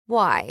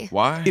Why?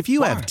 Why? If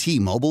you have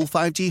T-Mobile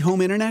 5G home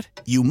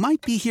internet, you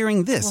might be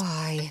hearing this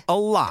Why? a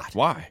lot.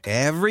 Why?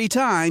 Every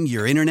time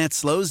your internet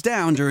slows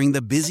down during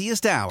the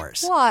busiest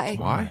hours. Why?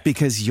 Why?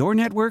 Because your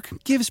network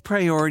gives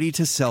priority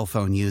to cell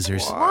phone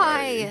users.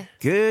 Why?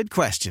 Good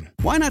question.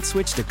 Why not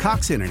switch to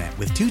Cox Internet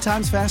with 2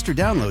 times faster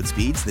download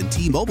speeds than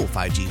T-Mobile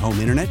 5G home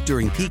internet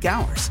during peak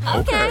hours?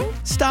 Okay.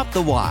 Stop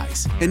the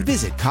whys and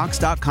visit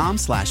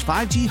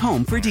cox.com/5G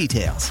home for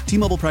details.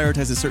 T-Mobile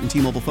prioritizes certain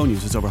T-Mobile phone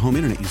users over home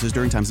internet users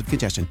during times of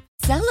congestion.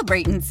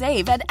 Celebrate and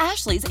save at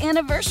Ashley's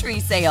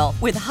Anniversary Sale.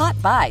 With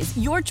Hot Buys,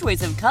 your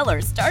choice of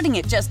colors starting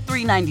at just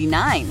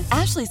 $3.99.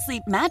 Ashley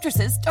Sleep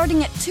mattresses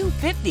starting at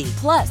 $2.50.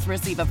 Plus,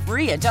 receive a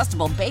free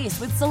adjustable base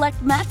with select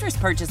mattress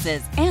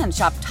purchases. And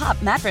shop top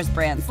mattress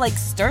brands like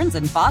Stearns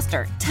 &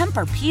 Foster,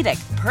 Tempur-Pedic,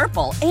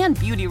 Purple, and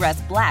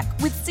Beautyrest Black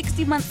with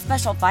 60-month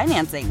special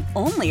financing.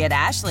 Only at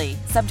Ashley.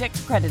 Subject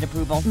to credit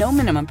approval. No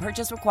minimum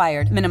purchase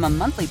required. Minimum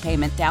monthly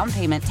payment, down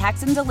payment,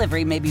 tax, and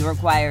delivery may be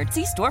required.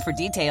 See store for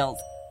details.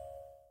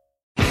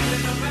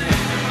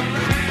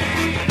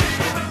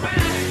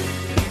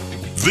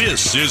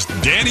 This is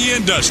Danny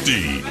and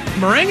Dusty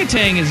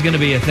Meringatang is going to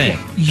be a thing.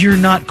 You're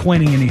not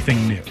coining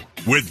anything new.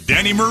 with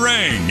Danny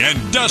Meringue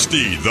and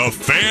Dusty the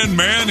Fan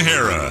Man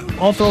Hera.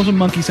 I'll throw some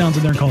monkey sounds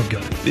in there and call it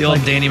good. The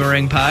old Danny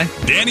Meringue pie?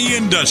 Danny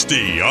and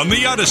Dusty on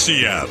the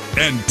Odyssey app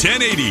and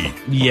 1080.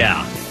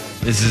 Yeah,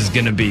 this is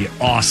going to be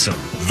awesome.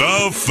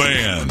 The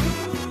Fan.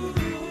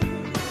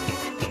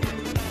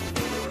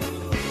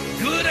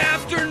 Good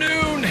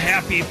afternoon.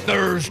 Happy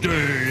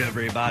Thursday,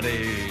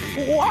 everybody.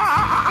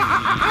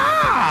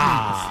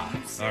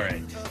 All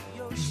right.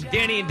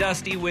 Danny and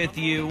Dusty with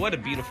you. What a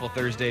beautiful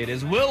Thursday it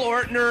is. Will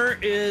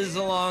Ortner is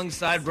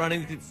alongside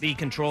running the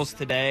controls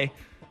today.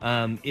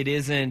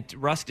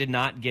 Russ did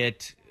not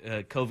get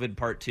COVID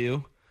part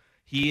 2.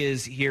 He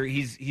is here.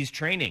 He's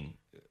training.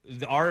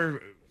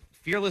 Our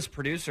fearless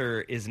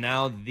producer is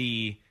now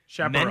the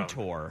chaperone.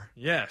 Mentor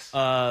Yes.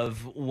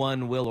 of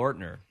one Will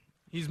Ortner.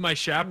 He's my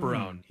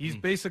chaperone. He's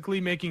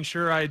basically making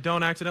sure I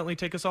don't accidentally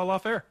take us all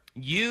off air.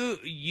 You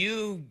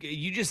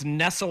just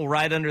nestle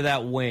right under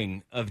that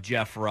wing of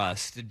Jeff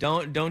Rust.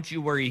 Don't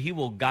you worry. He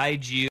will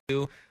guide you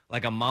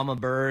like a mama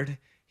bird.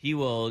 He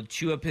will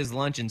chew up his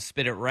lunch and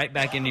spit it right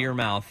back into your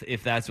mouth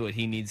if that's what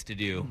he needs to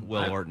do,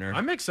 Will Ortner.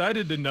 I'm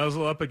excited to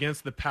nuzzle up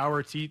against the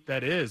power teat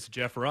that is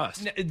Jeff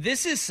Rust.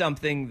 This is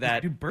something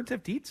that... Do birds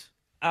have teats?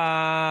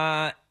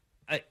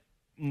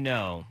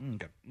 No.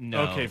 Okay.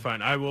 No. Okay,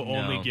 fine. I will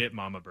only get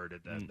mama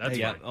birded then. That's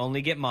yeah, fine.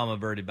 only get mama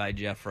birded by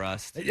Jeff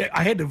Rust.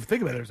 I had to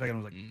think about it for a second.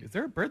 I was like, is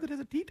there a bird that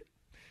has a teat?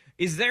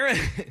 Is there a...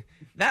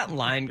 That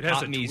line It has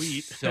caught a me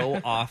tweet.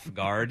 so off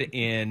guard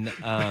in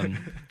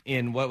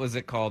what was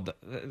it called?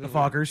 The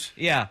Fockers.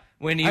 Yeah,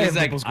 when he I was have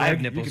like, nipples, I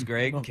have Greg. nipples, You can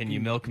Greg. milk Can you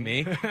me." milk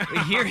me?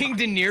 Hearing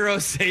De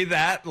Niro say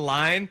that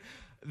line,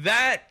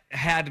 that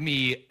had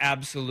me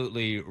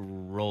absolutely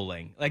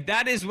rolling. Like,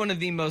 that is one of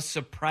the most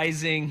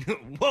surprising...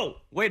 Whoa,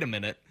 wait a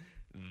minute.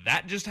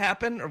 That just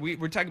happened?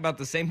 We're talking about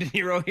the same De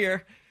Niro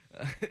here?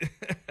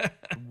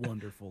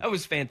 Wonderful. That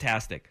was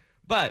fantastic.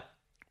 But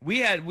we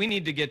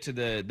need to get to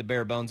the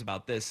bare bones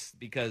about this,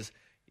 because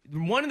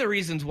one of the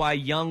reasons why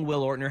young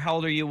Will Ortner, how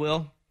old are you,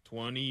 Will?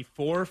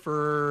 24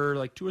 for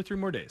like 2 or 3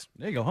 more days.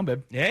 There you go,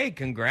 babe. Hey,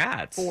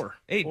 congrats. 4.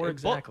 Hey, 4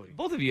 exactly.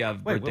 Both of you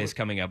have birthdays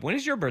coming up. When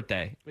is your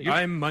birthday?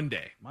 I'm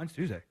Monday. Mine's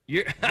Tuesday.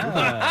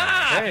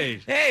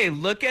 Hey. Hey,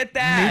 look at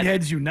that.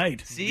 Meatheads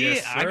unite. See,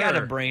 Yes, I got a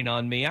sir. brain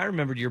on me. I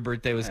remembered your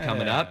birthday was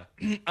coming up.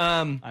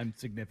 I'm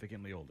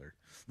significantly older.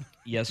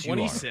 Yes, you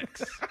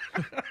 26.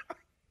 are.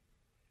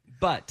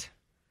 But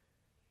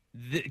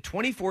the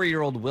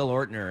 24-year-old Will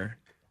Ortner,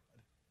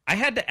 I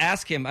had to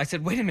ask him, I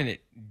said, wait a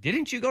minute,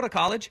 didn't you go to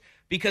college?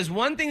 Because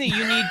one thing that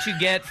you need to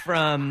get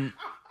from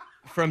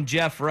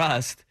Jeff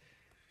Rust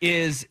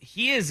is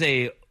he is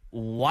a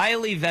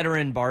wily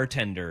veteran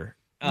bartender.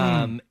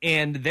 And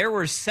there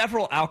were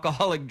several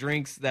alcoholic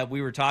drinks that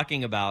we were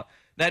talking about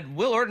that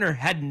Will Ortner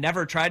had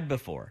never tried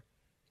before.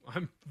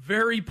 I'm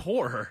very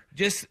poor.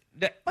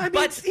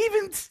 But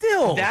even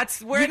still.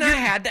 That's when I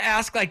had to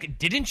ask, like,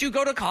 didn't you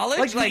go to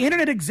college? Like, the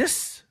internet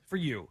exists for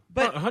you.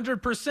 But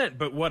 100%.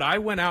 But what I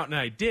went out and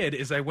I did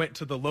is I went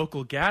to the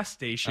local gas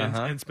stations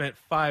and spent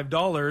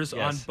 $5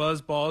 on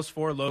Buzz Balls,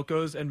 4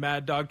 Locos, and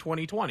Mad Dog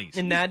 2020s.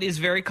 And that is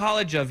very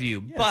college of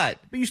you. Yes. But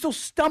you still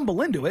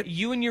stumble into it.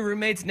 you and your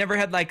roommates never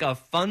had like a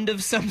fund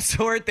of some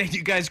sort that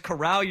you guys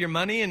corral your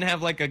money and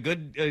have like a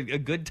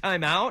good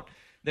time out?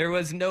 There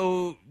was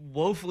no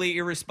woefully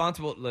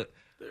irresponsible...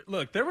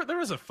 Look, there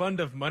was a fund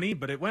of money,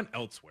 but it went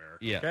elsewhere.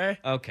 Yeah.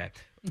 Okay?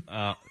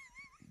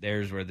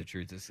 There's where the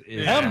truth is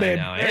Yeah, right babe.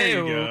 now. There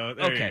you Hey-o. go.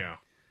 There okay. you go.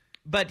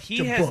 But he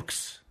To has...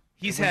 books.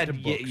 He's It went had... to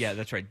books. Yeah,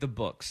 that's right. The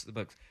books.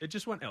 It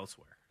just went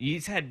elsewhere.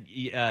 He's had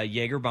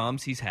Jaeger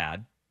bombs. He's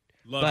had.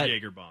 Love But-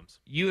 Jaeger bombs.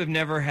 You have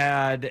never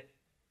had...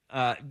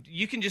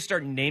 you can just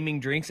start naming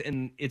drinks,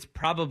 and it's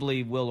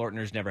probably Will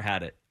Ortner's never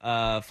had it.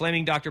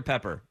 Flaming Dr.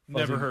 Pepper.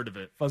 Never heard of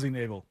it. Fuzzy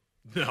navel.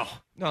 No.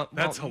 No,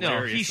 That's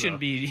hilarious, No, he shouldn't though.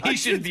 be. He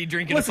shouldn't be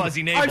drinking a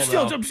fuzzy navel. I'm just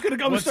going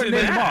to What's start in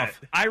naming them that?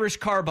 off. Irish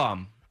car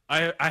bomb.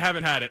 I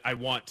haven't had it. I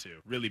want to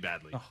really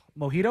badly. Oh,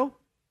 mojito?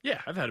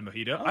 Yeah, I've had a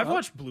mojito. I've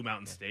watched Blue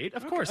Mountain State.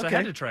 Of course, I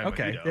had to try a mojito.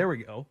 Okay, there we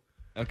go.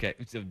 Okay,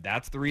 so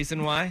that's the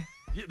reason why?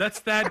 Yeah, that's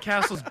Thad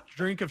Castle's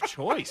drink of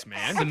choice,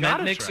 man.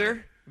 Cement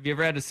mixer? Have you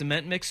ever had a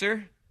cement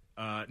mixer?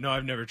 No,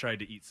 I've never tried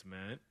to eat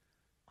cement.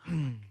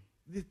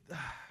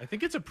 I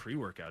think it's a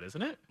pre-workout,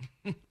 isn't it?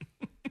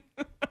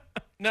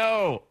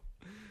 No.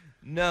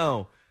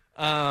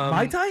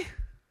 Mai Tai?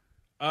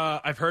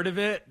 I've heard of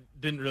it.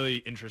 Didn't really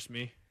interest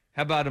me.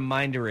 How about a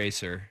mind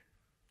eraser?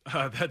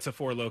 That's a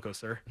Four Loko,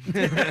 sir.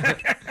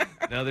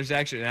 No, there's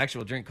actually an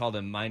actual drink called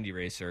a mind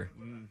eraser.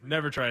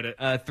 Never tried it.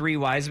 Three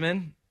Wise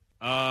Men?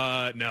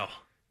 No.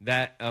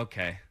 That,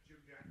 okay.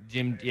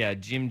 Jim,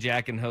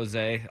 Jack, and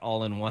Jose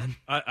all in one.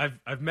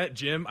 I've met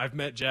Jim, I've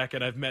met Jack,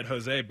 and I've met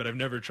Jose, but I've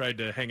never tried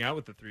to hang out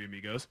with the three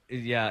amigos.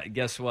 Yeah,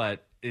 guess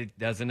what? It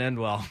doesn't end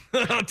well.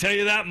 I'll tell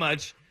you that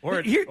much.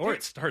 Or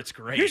it starts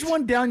great. Here's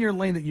one down your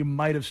lane that you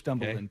might have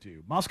stumbled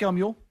into. Moscow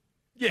Mule?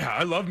 Yeah,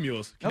 I love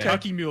mules.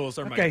 Kentucky mules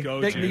are my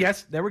go-to.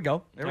 Yes, there we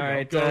go. All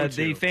right,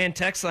 the fan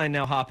text line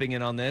now hopping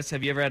in on this.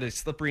 Have you ever had a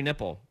slippery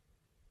nipple?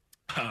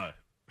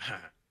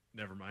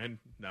 Never mind.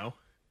 No.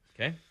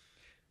 Okay.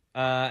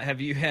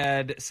 Have you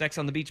had sex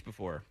on the beach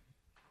before?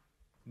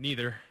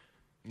 Neither.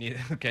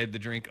 Okay, the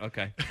drink.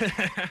 Okay.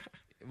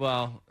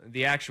 Well,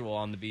 the actual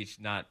on the beach,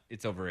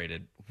 it's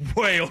overrated.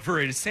 Way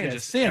overrated. Sand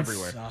just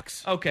everywhere.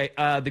 Sucks. Okay,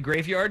 the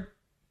graveyard?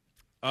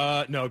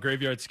 No,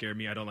 graveyards scare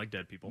me. I don't like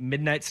dead people.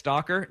 Midnight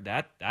Stalker?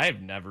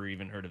 I've never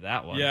even heard of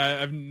that one. Yeah,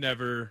 I've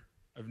never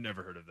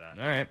heard of that.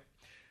 All right.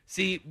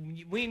 See,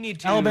 we need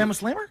to... Alabama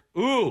Slammer?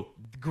 Ooh,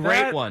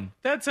 great one.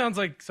 That sounds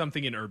like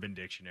something in Urban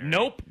Dictionary.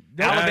 Nope.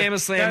 Alabama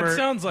Slammer. That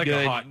sounds like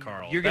good. a hot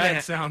Carl.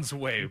 That sounds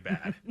way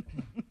bad.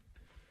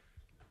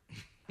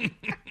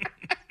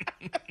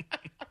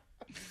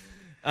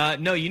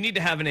 No, you need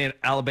to have an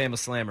Alabama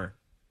Slammer.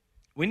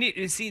 We need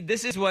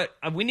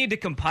to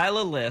compile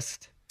a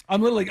list.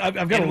 I'm literally, I've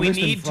got and a we list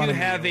need in front to of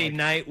me, have a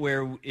night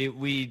where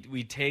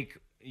we take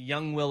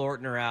young Will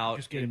Ortner out.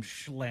 Just get him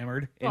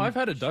slammered. Oh, I've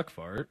had a duck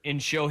fart.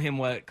 And show him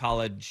what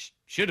college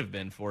should have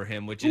been for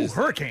him, which is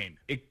hurricane.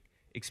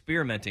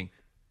 Experimenting.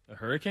 A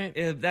hurricane?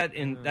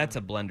 That's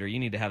a blender. You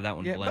need to have that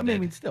one blended. I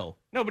mean, still.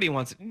 Nobody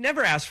wants.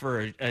 Never ask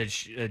for a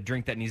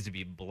drink that needs to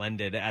be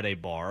blended at a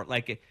bar.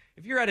 Like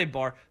if you're at a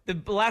bar,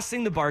 the last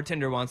thing the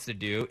bartender wants to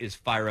do is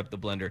fire up the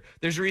blender.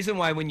 There's a reason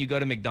why when you go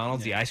to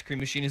McDonald's, the ice cream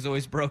machine is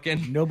always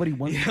broken. Nobody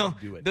wants to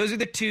do it. Those are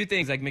the two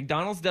things. Like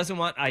McDonald's doesn't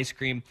want ice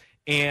cream,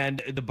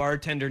 and the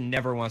bartender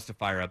never wants to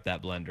fire up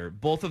that blender.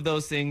 Both of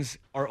those things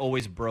are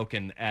always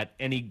broken at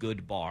any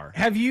good bar.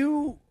 Have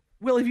you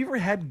ever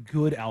had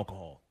good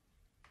alcohol?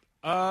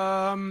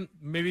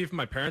 Maybe if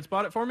my parents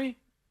bought it for me.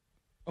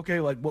 Okay,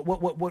 like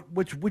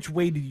which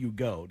way did you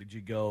go? Did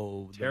you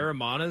go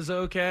Terramana's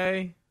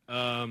okay?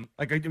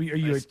 Like are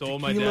you I a stole tequila,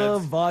 my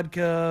dad's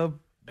vodka,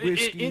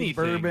 whiskey, anything.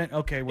 bourbon?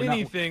 Okay, we're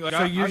anything. Not,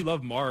 like so I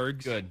love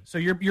Margs. Good. So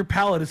your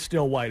palate is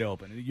still wide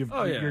open.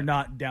 Yeah. You're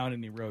not down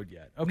any road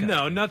yet. Okay.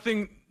 No,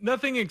 nothing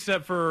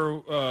except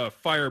for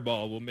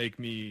Fireball will make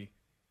me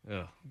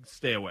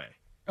stay away.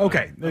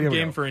 Okay, I'm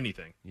game for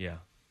anything. Yeah.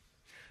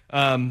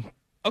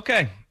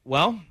 Okay.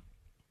 Well,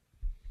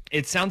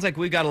 it sounds like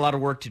we've got a lot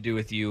of work to do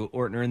with you,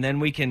 Ortner, and then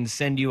we can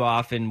send you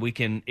off and we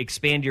can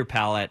expand your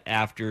palate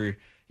after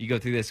you go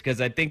through this,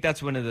 because I think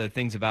that's one of the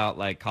things about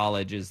like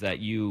college is that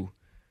you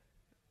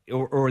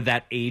or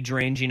that age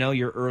range,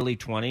 your early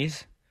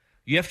 20s,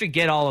 you have to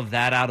get all of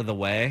that out of the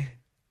way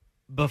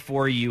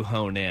before you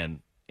hone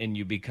in and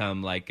you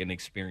become like an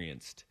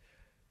experienced,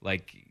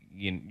 like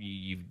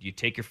you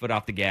take your foot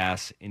off the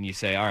gas and you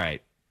say, all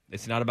right,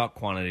 it's not about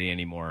quantity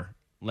anymore.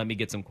 Let me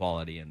get some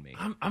quality in me.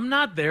 I'm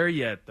not there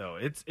yet, though.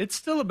 It's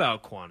still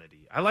about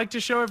quantity. I like to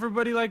show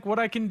everybody like what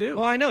I can do.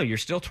 Well, I know you're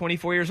still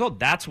 24 years old.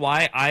 That's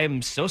why I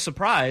am so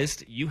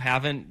surprised you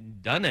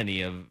haven't done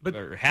any of. But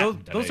or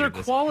those are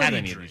quality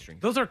drinks.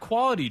 Those are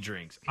quality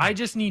drinks. I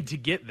just need to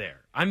get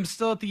there. I'm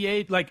still at the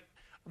age like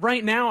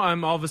right now.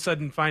 I'm all of a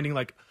sudden finding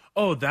like,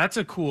 oh, that's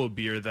a cool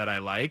beer that I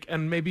like,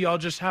 and maybe I'll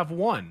just have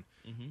one.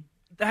 Mm-hmm.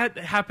 That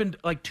happened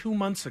like 2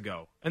 months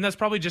ago. And that's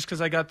probably just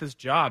because I got this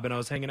job and I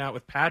was hanging out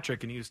with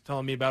Patrick and he was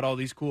telling me about all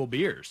these cool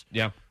beers.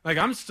 Yeah. Like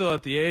I'm still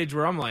at the age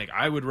where I'm like,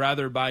 I would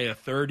rather buy a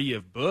 30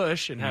 of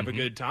Busch and have a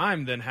good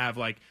time than have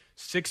like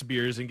 6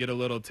 beers and get a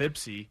little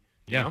tipsy.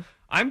 You know?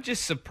 I'm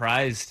just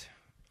surprised.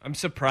 I'm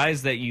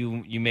surprised that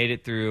you made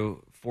it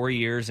through 4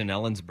 years in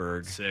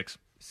Ellensburg. 6.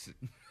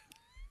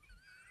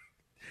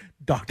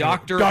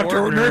 Dr.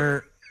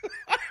 Ortner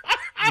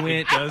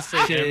went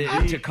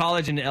to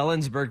college in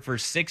Ellensburg for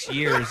 6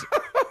 years.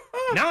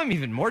 Now I'm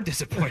even more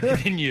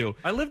disappointed in you.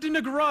 I lived in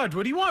a garage.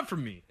 What do you want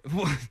from me?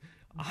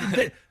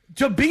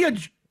 To be a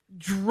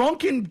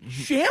drunken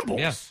shambles.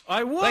 Yeah.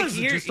 I was.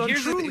 Here's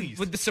Truly's.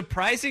 The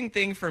surprising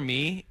thing for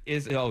me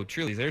is,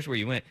 Truly's. There's where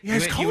you went. Yeah,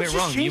 you went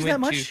wrong. Changed that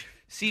much?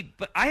 See,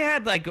 but I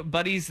had like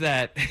buddies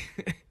that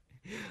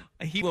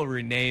he will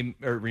remain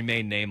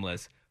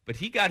nameless. But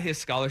he got his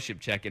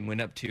scholarship check and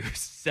went up to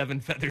Seven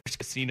Feathers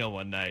Casino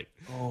one night.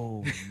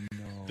 Oh,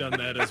 no. Done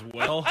that as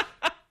well.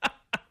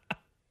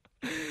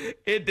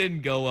 It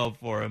didn't go well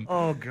for him.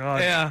 Oh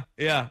God.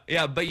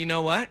 Yeah. But you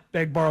know what?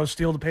 Beg, borrow,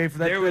 steal to pay for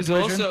that.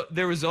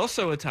 There was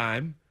also a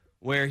time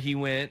where he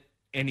went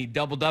and he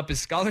doubled up his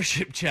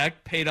scholarship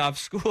check, paid off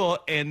school,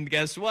 and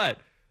guess what?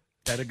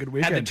 Had a good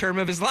weekend. Had the term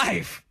of his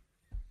life.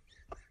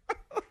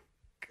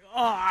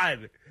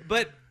 God.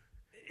 But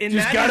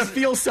Just got to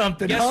feel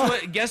something.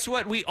 Guess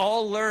what? We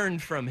all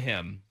learned from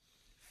him.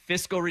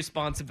 Fiscal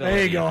responsibility.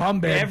 There you go,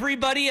 humbug.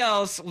 Everybody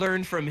else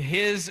learned from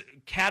his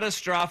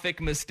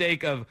catastrophic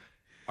mistake of,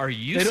 are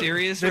you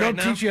serious They right don't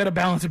now? teach you how to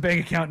balance a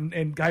bank account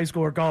in high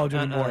school or college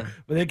anymore,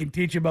 but they can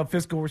teach you about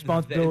fiscal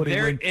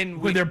responsibility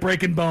when they're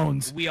breaking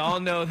bones. We all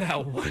know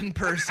that one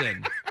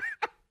person.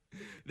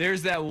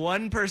 There's that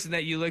one person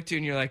that you look to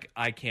and you're like,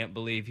 I can't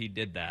believe he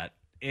did that.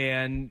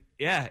 And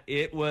yeah,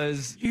 it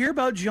was. You hear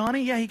about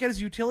Johnny? Yeah, he got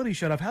his utility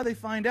shut off. How'd they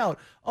find out?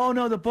 Oh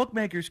no, the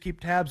bookmakers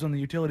keep tabs on the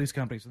utilities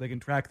company so they can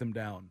track them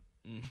down.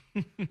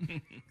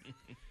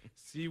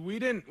 See, we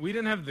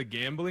didn't have the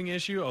gambling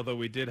issue, although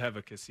we did have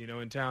a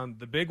casino in town.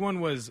 The big one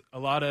was a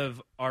lot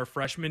of our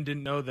freshmen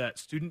didn't know that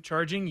student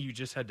charging, you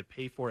just had to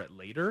pay for it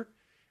later.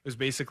 It was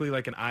basically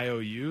like an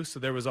IOU, so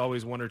there was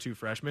always one or two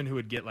freshmen who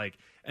would get like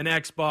an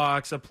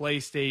Xbox, a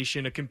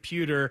PlayStation, a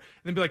computer, and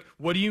then be like,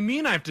 what do you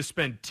mean I have to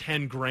spend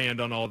 10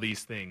 grand on all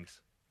these things?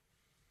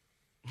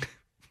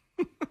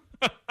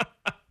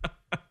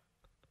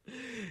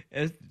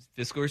 It's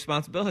fiscal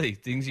responsibility.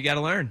 Things you got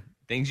to learn.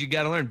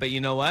 But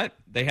you know what?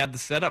 They had the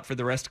setup for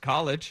the rest of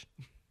college.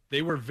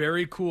 They were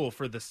very cool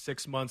for the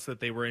 6 months that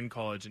they were in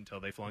college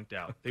until they flunked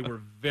out. They were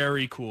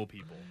very cool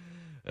people.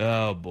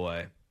 Oh,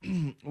 boy.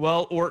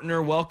 Well,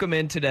 Ortner, welcome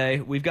in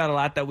today. We've got a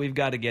lot that we've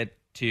got to get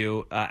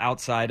to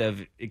outside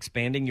of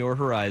expanding your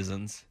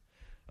horizons,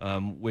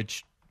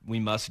 which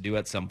we must do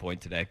at some point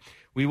today.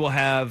 We will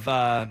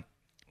have,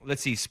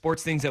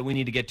 sports things that we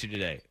need to get to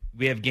today.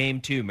 We have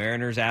Game 2,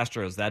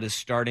 Mariners-Astros. That is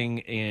starting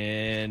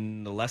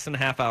in less than a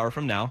half hour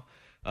from now,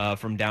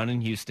 from down in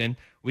Houston.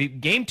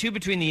 Game 2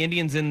 between the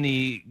Indians and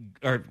the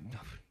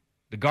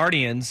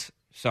Guardians,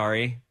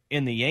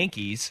 and the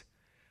Yankees.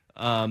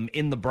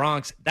 In the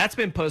Bronx, that's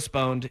been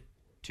postponed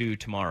to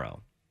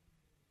tomorrow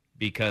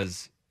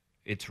because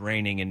it's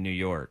raining in New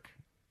York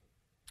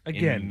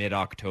Again, in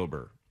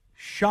mid-October.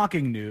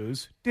 Shocking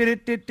news.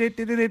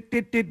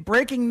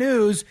 Breaking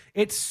news.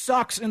 It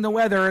sucks in the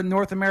weather in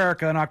North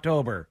America in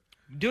October.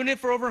 Doing it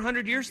for over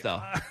 100 years,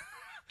 though.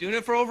 Doing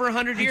it for over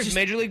 100 years.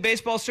 Major League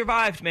Baseball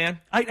survived, man.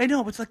 I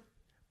know. It's like,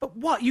 but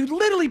what? You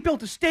literally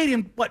built a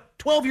stadium,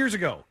 12 years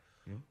ago?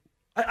 Yeah.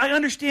 I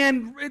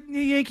understand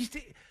the Yankees.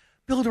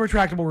 Build a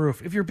retractable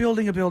roof. If you're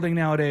building a building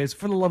nowadays,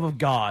 for the love of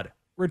God,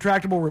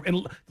 retractable roof.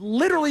 And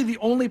literally the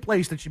only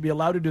place that should be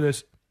allowed to do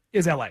this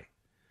is L.A.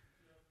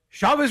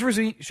 Chavez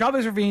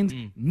Ravines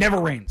never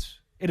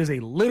rains. It is a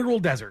literal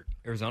desert.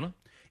 Arizona?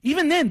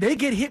 Even then, they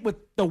get hit with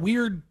the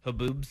weird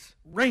haboobs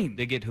rain.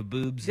 They get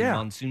haboobs in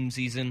monsoon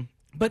season.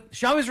 But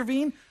Chavez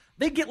Ravine,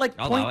 they get like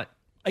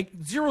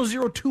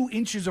 0.002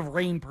 inches of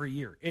rain per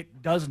year.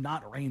 It does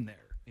not rain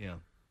there. Yeah.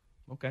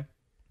 Okay.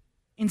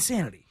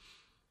 Insanity.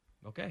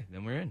 Okay,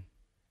 then we're in.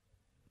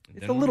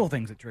 It's the little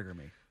things that trigger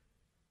me.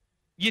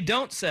 You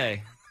don't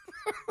say.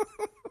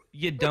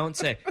 You don't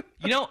say.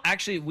 You know,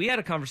 actually, we had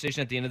a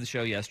conversation at the end of the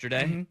show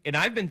yesterday, and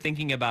I've been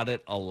thinking about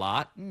it a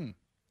lot, and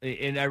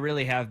I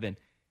really have been.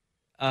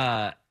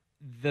 And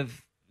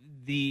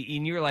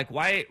you were like,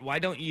 why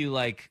don't you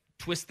like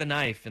twist the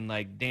knife and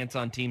like dance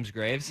on teams'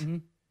 graves? Mm-hmm.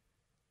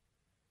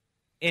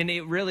 And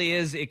it really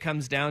is. It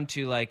comes down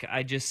to like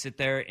I just sit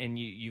there and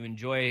you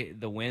enjoy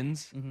the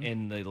wins,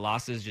 and the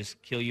losses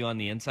just kill you on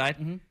the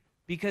inside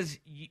because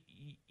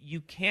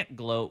you can't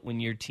gloat when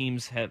your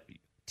teams. That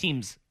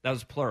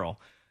was plural.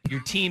 Your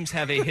teams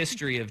have a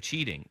history of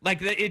cheating.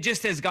 Like it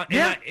just has gone.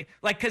 Yeah.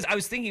 Because I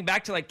was thinking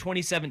back to like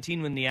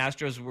 2017 when the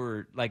Astros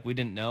were like we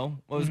didn't know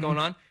what was going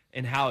on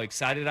and how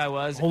excited I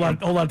was. Hold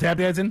on, tap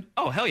dancing.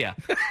 Oh hell yeah!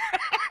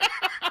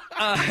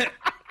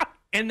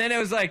 And then it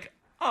was like,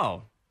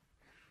 oh,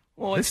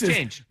 well, it's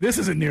changed. This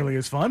isn't nearly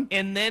as fun.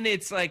 And then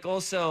it's like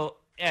also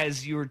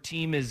as your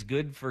team is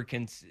good for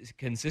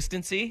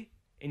consistency,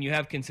 and you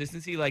have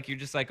consistency, like you're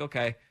just like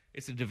okay.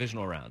 It's a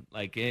divisional round,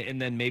 like,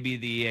 and then maybe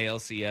the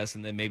ALCS,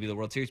 and then maybe the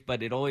World Series.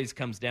 But it always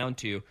comes down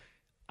to,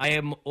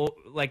 and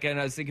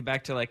I was thinking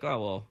back to like,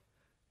 oh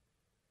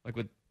well,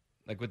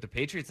 with the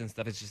Patriots and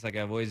stuff. It's just like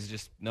I've always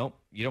just nope.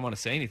 You don't want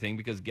to say anything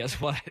because guess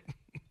what,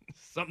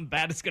 something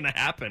bad is going to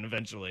happen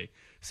eventually.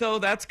 So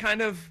that's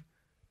kind of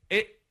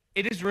it.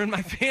 It has ruined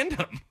my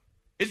fandom.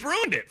 It's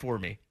ruined it for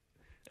me,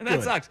 and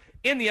that sucks.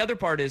 And the other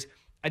part is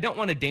I don't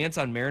want to dance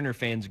on Mariner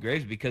fans'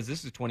 graves because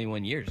this is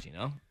 21 years, you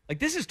know. Like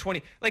this is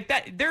 20, like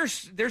that.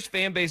 There's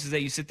fan bases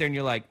that you sit there and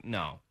you're like,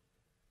 no,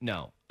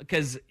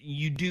 because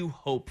you do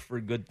hope for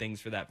good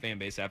things for that fan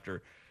base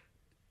after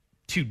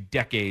 2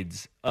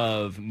 decades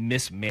of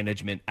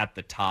mismanagement at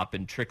the top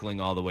and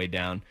trickling all the way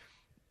down.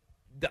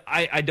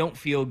 I don't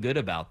feel good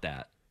about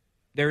that.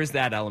 There is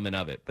that element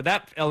of it, but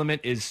that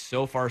element is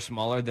so far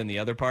smaller than the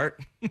other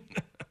part.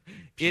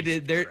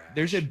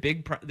 There's a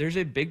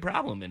big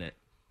problem in it,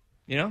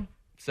 you know.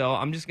 So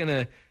I'm just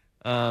gonna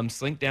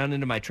slink down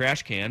into my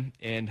trash can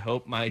and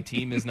hope my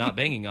team is not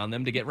banging on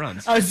them to get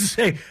runs. I was just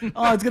saying, it's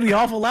going to be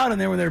awful loud in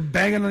there when they're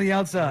banging on the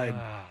outside.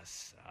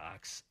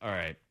 Sucks. All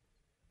right.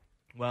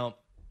 Well,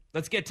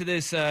 let's get to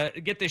this.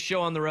 Get this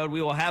show on the road.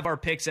 We will have our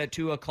picks at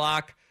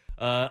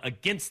 2:00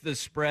 against the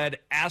spread.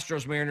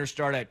 Astros Mariners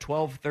start at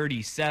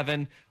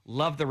 12:37.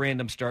 Love the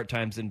random start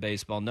times in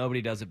baseball.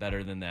 Nobody does it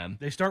better than them.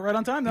 They start right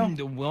on time,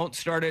 though. Won't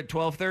start at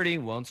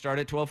 12:30. Won't start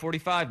at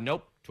 12:45.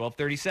 Nope.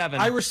 12:37.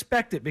 I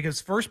respect it because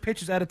first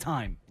pitch is at a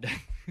time.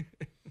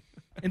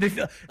 And they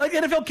feel like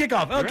NFL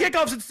kickoff. Oh,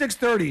 kickoff's at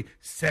 6:30.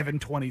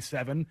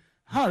 7:27.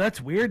 Huh, that's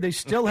weird. They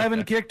still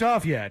haven't kicked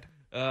off yet.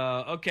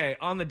 Okay,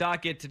 on the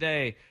docket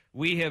today,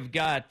 we have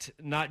got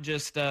not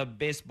just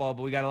baseball,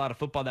 but we got a lot of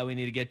football that we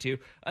need to get to.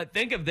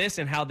 Think of this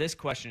and how this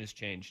question has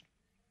changed.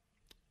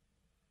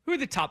 Who are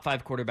the top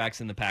 5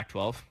 quarterbacks in the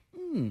Pac-12?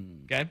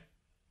 Okay,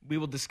 we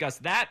will discuss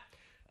that.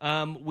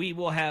 We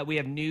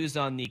have news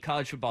on the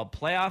college football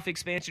playoff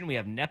expansion. We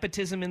have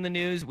nepotism in the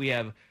news. We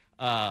have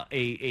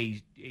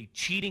a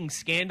cheating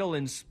scandal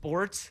in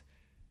sports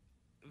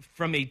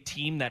from a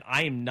team that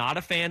I am not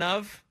a fan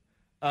of.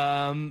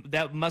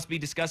 That must be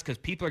discussed because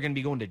people are going to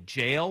be going to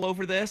jail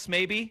over this,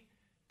 maybe.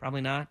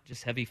 Probably not,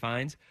 just heavy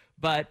fines.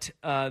 But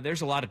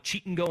there's a lot of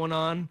cheating going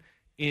on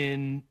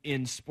in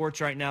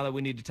sports right now that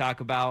we need to talk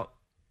about.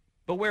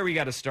 But where we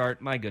got to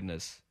start, my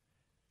goodness.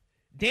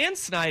 Dan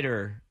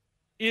Snyder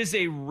is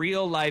a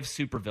real-life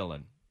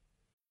supervillain.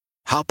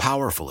 How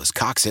powerful is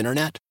Cox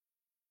Internet?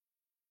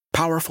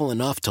 Powerful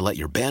enough to let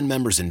your band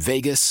members in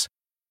Vegas,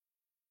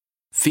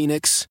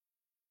 Phoenix,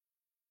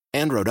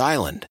 and Rhode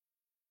Island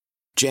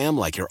jam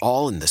like you're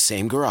all in the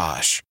same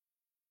garage.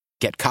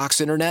 Get Cox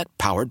Internet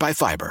powered by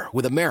fiber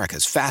with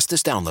America's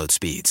fastest download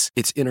speeds.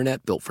 It's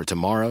internet built for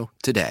tomorrow,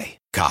 today.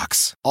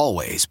 Cox,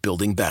 always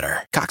building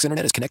better. Cox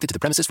Internet is connected to the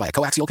premises via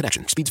coaxial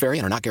connection. Speeds vary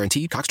and are not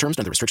guaranteed. Cox terms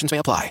and other restrictions may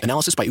apply.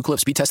 Analysis by Ookla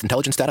Speed Test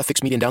Intelligence Data.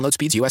 Fixed median download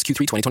speeds. US Q3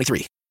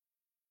 2023.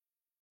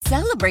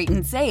 Celebrate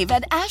and save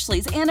at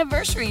Ashley's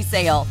Anniversary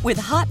Sale. With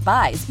Hot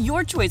Buys,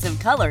 your choice of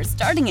colors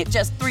starting at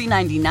just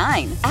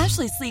 $3.99.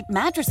 Ashley Sleep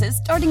mattresses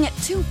starting at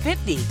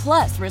 $2.50.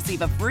 Plus,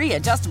 receive a free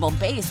adjustable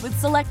base with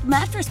select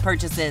mattress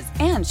purchases.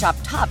 And shop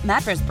top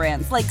mattress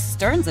brands like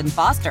Stearns &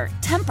 Foster,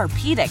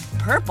 Tempur-Pedic,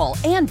 Purple,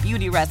 and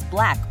Beautyrest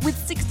Black with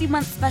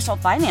 60-month special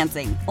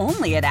financing.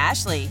 Only at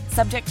Ashley.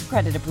 Subject to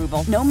credit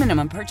approval. No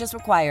minimum purchase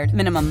required.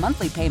 Minimum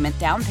monthly payment,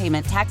 down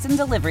payment, tax, and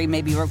delivery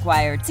may be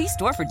required. See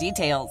store for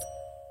details.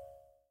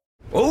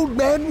 Old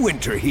Man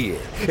Winter here.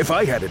 If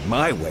I had it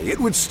my way, it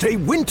would stay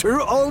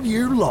winter all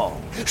year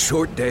long.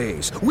 Short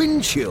days,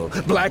 wind chill,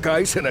 black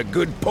ice, and a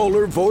good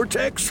polar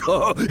vortex.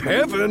 Oh,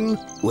 heaven.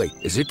 Wait,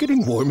 is it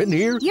getting warm in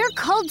here? Your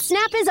cold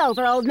snap is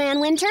over, Old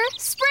Man Winter.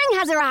 Spring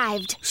has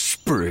arrived.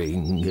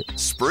 Spring.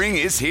 Spring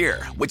is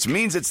here, which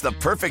means it's the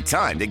perfect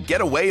time to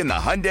get away in the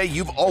Hyundai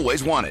you've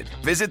always wanted.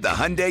 Visit the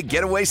Hyundai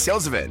Getaway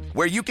Sales Event,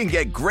 where you can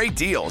get great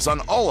deals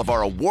on all of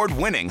our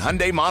award-winning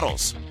Hyundai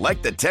models,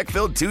 like the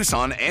tech-filled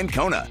Tucson and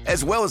Kona,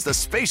 as well as the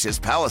spacious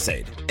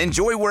Palisade.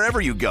 Enjoy wherever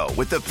you go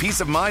with the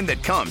peace of mind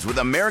that comes with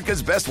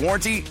America's best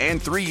warranty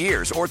and 3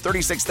 years or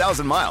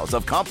 36,000 miles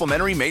of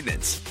complimentary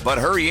maintenance. But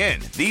hurry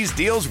in, these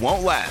deals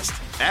won't last.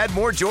 Add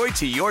more joy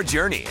to your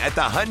journey at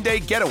the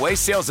Hyundai Getaway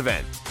Sales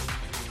Event.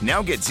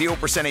 Now get 0%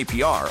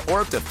 APR or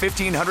up to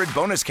 $1,500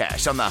 bonus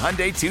cash on the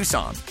Hyundai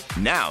Tucson.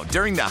 Now,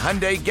 during the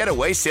Hyundai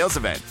Getaway Sales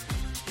Event.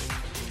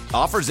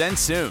 Offers end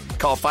soon.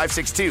 Call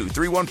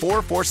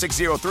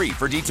 562-314-4603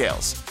 for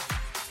details.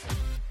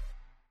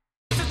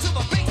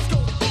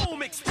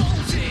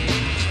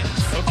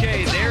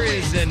 Okay, there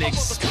is an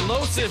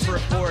explosive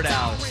report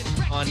out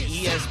on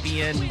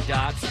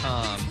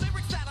ESPN.com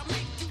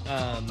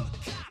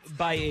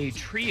by a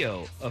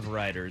trio of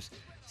writers.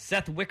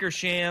 Seth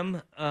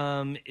Wickersham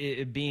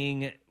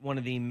being one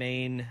of the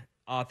main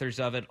authors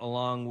of it,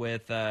 along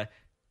with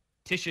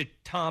Tisha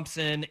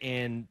Thompson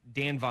and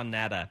Dan Von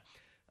Natta,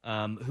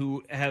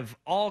 who have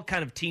all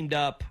kind of teamed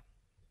up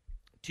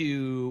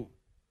to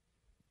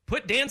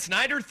put Dan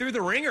Snyder through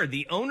the ringer,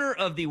 the owner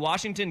of the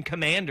Washington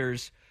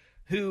Commanders,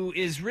 who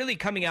is really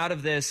coming out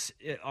of this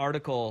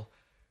article.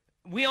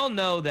 We all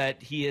know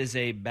that he is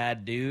a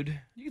bad dude.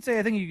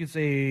 I think you could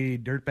say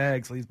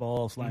dirtbag,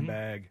 sleazeball, slime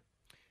bag.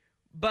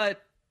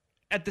 But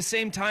at the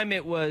same time,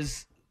 it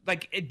was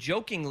like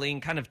jokingly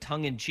and kind of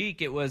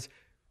tongue-in-cheek, it was,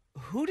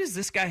 who does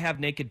this guy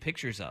have naked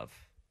pictures of?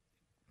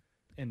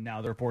 And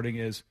now the reporting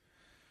is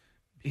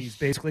he's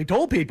basically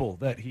told people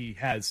that he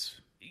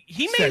has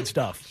said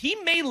stuff. He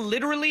may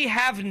literally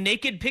have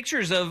naked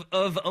pictures of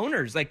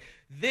owners. Like,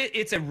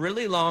 it's a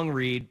really long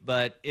read,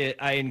 but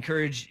I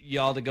encourage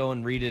y'all to go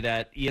and read it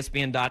at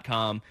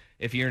ESPN.com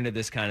if you're into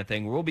this kind of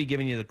thing. We'll be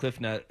giving you the Cliff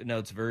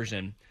Notes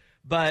version.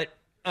 But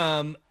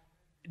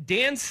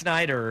Dan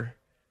Snyder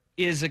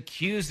is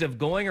accused of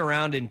going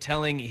around and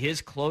telling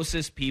his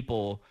closest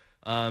people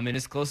and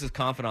his closest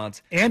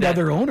confidants and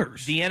other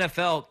owners, the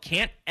NFL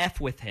can't F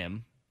with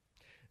him,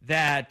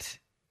 that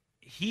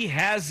he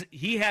has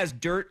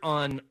dirt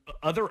on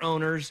other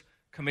owners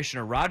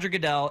Commissioner Roger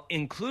Goodell,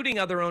 including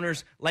other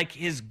owners like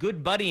his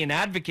good buddy and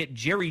advocate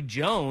Jerry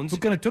Jones. Who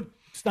kind of took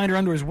Snyder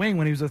under his wing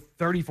when he was a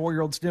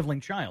 34-year-old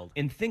sniveling child.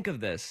 And think of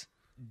this.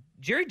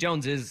 Jerry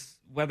Jones is,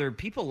 whether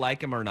people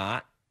like him or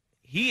not,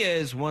 he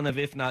is one of,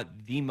 if not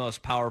the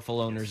most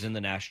powerful owners in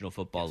the National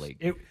Football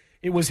League.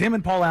 It was him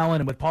and Paul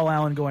Allen, and with Paul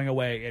Allen going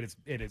away,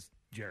 it is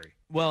Jerry.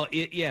 Well,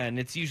 and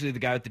it's usually the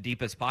guy with the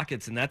deepest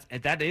pockets, and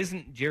that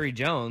isn't Jerry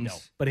Jones. No,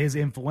 but his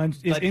influence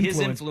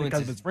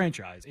because of his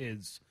franchise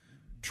is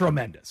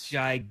tremendous.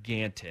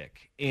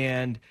 Gigantic.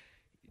 And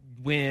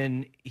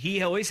when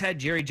he always had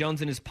Jerry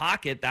Jones in his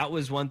pocket, that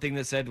was one thing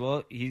that said,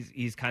 well,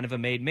 he's kind of a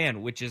made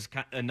man, which is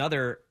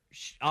another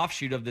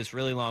offshoot of this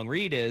really long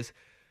read is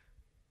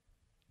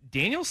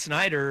Daniel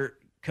Snyder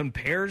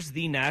compares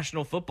the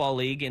National Football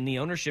League and the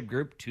ownership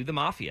group to the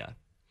mafia,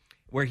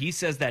 where he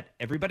says that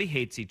everybody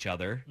hates each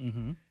other,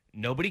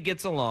 nobody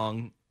gets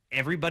along,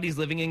 everybody's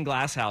living in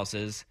glass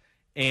houses,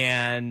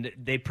 and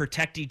they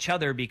protect each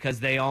other because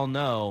they all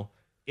know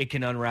it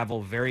can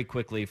unravel very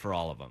quickly for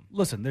all of them.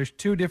 Listen, there's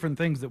two different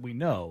things that we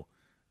know.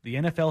 The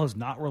NFL has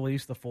not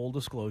released the full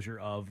disclosure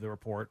of the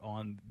report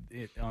on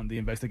the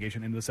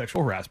investigation into the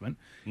sexual harassment,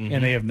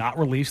 and they have not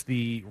released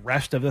the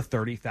rest of the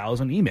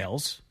 30,000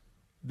 emails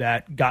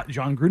that got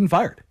John Gruden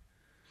fired.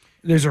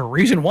 There's a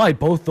reason why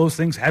both those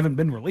things haven't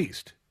been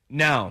released.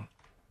 Now,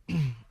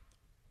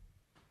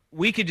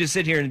 we could just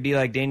sit here and be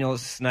like, Daniel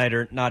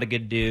Snyder, not a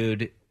good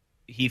dude.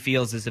 He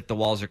feels as if the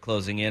walls are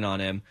closing in on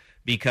him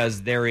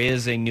because there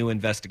is a new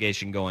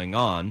investigation going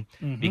on.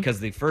 Because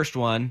the first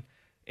one,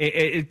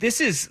 this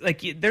is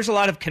like, there's a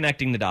lot of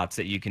connecting the dots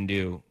that you can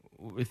do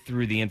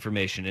through the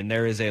information, and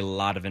there is a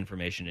lot of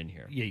information in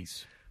here.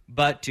 Yes.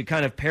 But to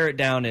kind of pare it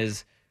down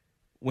is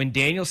when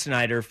Daniel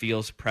Snyder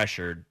feels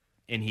pressured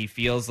and he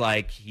feels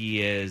like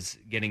he is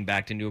getting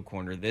backed into a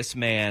corner, this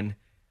man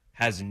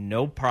has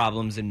no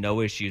problems and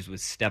no issues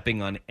with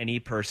stepping on any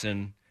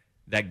person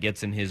that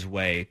gets in his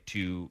way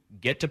to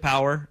get to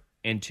power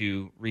and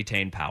to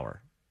retain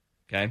power.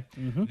 Okay?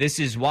 This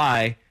is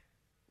why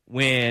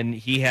when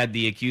he had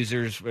the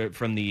accusers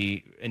from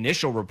the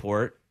initial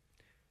report,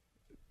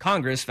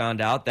 Congress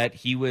found out that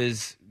he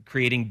was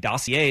creating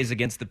dossiers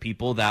against the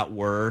people that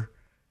were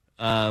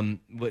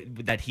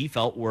that he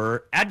felt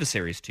were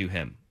adversaries to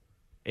him,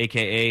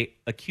 a.k.a.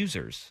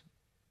 accusers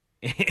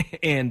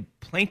and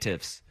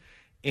plaintiffs.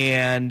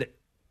 And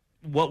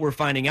what we're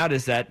finding out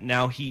is that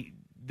now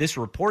this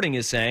reporting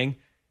is saying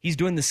he's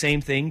doing the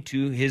same thing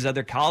to his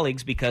other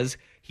colleagues because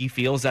he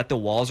feels that the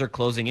walls are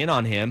closing in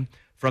on him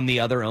from the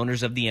other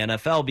owners of the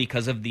NFL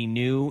because of the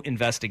new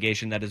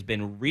investigation that has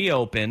been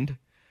reopened,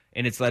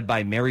 and it's led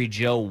by Mary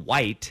Jo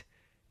White.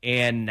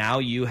 And now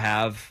you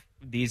have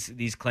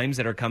these claims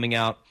that are coming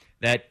out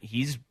that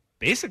he's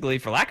basically,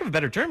 for lack of a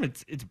better term,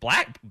 it's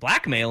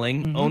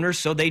blackmailing owners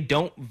so they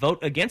don't vote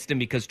against him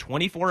because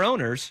 24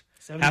 owners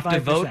 75%. Have to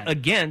vote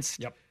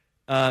against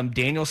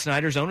Daniel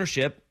Snyder's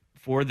ownership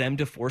for them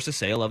to force a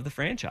sale of the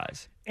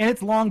franchise. And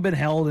it's long been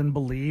held and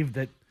believed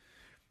that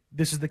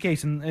this is the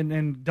case.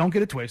 And don't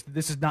get it twisted.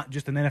 This is not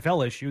just an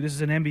NFL issue. This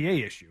is an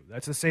NBA issue.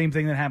 That's the same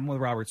thing that happened with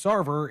Robert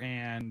Sarver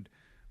and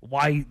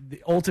why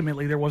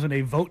ultimately there wasn't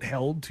a vote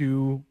held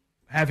to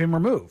have him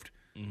removed.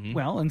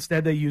 Well,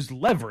 instead they used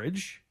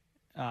leverage,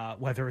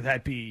 whether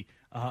that be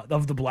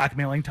of the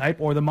blackmailing type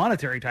or the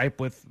monetary type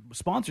with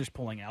sponsors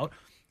pulling out.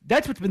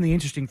 That's what's been the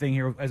interesting thing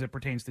here as it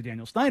pertains to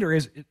Daniel Snyder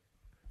is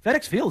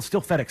FedEx Field is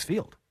still FedEx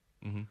Field.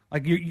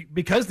 Like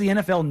because the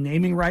NFL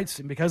naming rights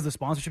and because the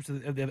sponsorships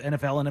of the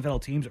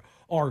NFL teams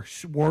are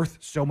worth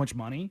so much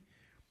money,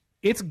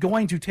 it's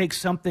going to take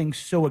something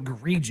so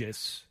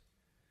egregious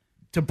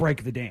to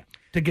break the dam,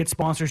 to get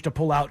sponsors to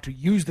pull out, to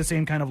use the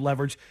same kind of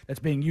leverage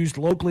that's being used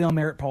locally on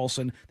Merritt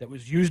Paulson, that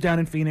was used down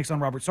in Phoenix on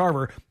Robert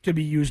Sarver, to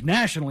be used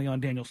nationally on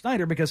Daniel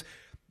Snyder, because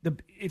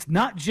it's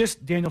not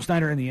just Daniel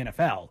Snyder in the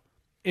NFL.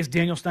 It's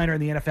Daniel Snyder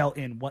in the NFL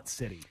in what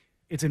city?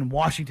 It's in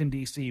Washington,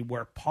 D.C.,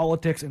 where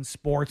politics and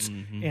sports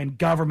and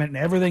government and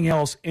everything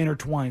else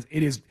intertwines.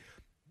 It is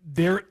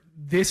there.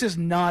 This is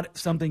not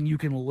something you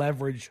can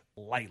leverage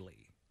lightly.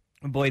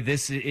 Boy,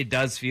 it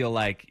does feel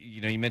like,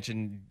 you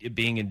mentioned it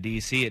being in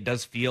D.C., it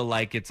does feel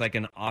like it's like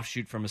an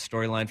offshoot from a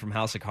storyline from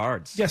House of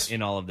Cards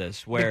in all of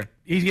this, where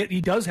he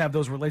does have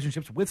those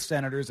relationships with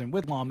senators and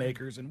with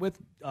lawmakers and with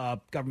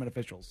government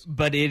officials.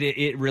 But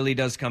it really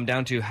does come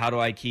down to, how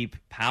do I keep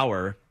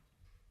power?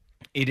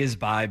 It is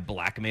by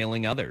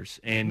blackmailing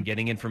others and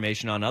getting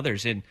information on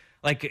others. And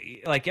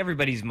like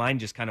everybody's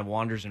mind just kind of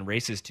wanders and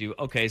races to,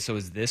 okay, so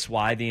is this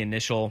why the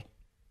initial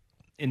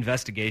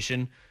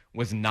investigation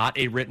was not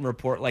a written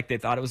report like they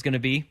thought it was going to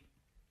be,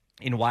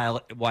 and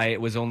why it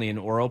was only an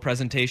oral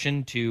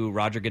presentation to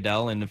Roger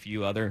Goodell and a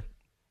few other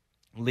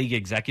league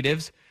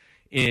executives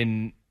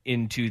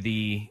into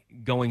the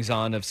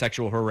goings-on of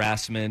sexual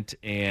harassment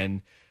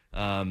and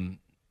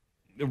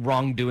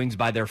wrongdoings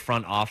by their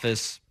front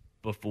office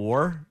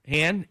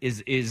beforehand,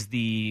 is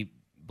the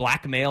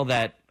blackmail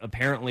that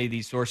apparently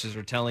these sources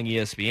are telling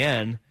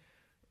ESPN.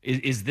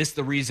 Is this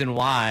the reason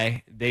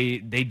why they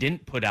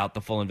didn't put out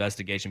the full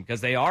investigation?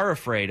 Because they are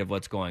afraid of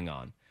what's going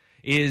on.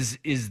 Is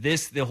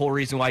this the whole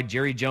reason why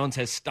Jerry Jones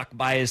has stuck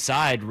by his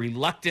side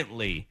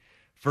reluctantly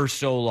for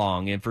so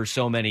long and for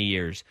so many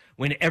years,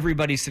 when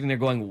everybody's sitting there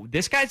going,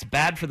 this guy's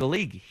bad for the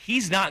league.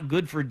 He's not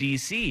good for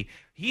DC.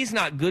 He's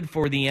not good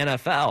for the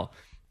NFL.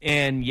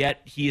 And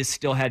yet he has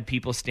still had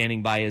people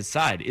standing by his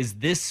side. Is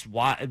this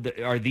why?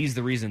 Are these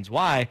the reasons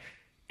why?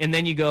 And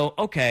then you go,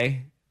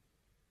 okay,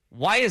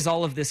 why is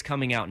all of this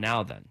coming out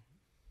now then?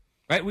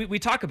 Right? We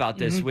talk about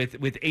this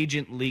with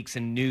agent leaks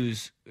and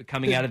news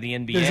coming out of the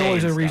NBA. There's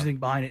always a reasoning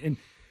behind it. And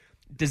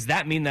does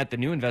that mean that the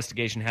new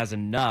investigation has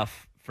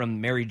enough from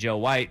Mary Jo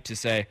White to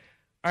say,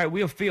 all right,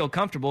 we'll feel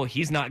comfortable.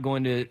 He's not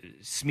going to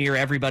smear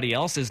everybody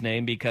else's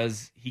name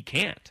because he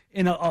can't.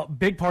 And a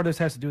big part of this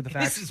has to do with the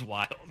fact... This is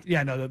wild.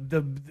 Yeah, no,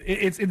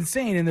 it's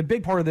insane. And the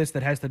big part of this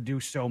that has to do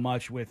so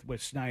much with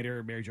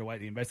Snyder, Mary Jo White,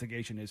 the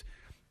investigation is,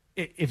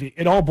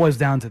 it all boils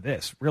down to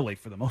this, really,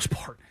 for the most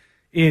part,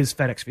 is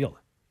FedEx Field.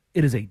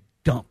 It is a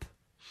dump.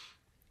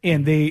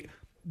 And the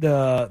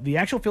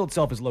actual field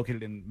itself is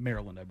located in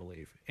Maryland, I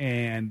believe.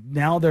 And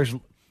now there's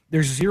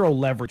zero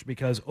leverage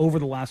because over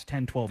the last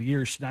 10, 12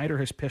 years, Snyder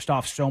has pissed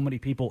off so many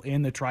people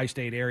in the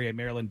tri-state area,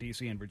 Maryland,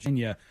 D.C., and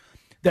Virginia,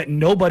 that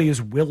nobody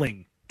is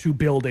willing to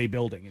build a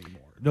building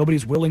anymore.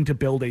 Nobody's willing to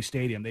build a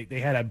stadium. They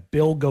had a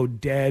bill go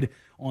dead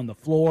on the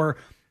floor.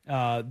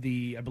 I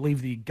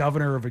believe the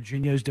governor of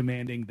Virginia is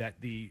demanding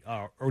that the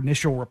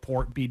initial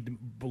report be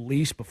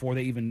released before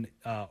they even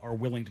are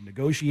willing to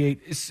negotiate.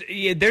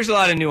 There's a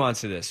lot of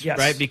nuance to this, yes.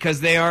 Right?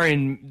 Because they are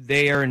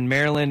in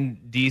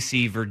Maryland,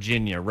 D.C.,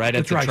 Virginia, right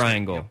at the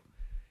triangle. Yep.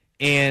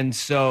 And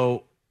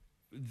so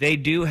they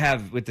do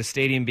have, with the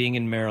stadium being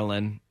in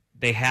Maryland,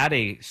 they had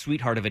a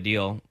sweetheart of a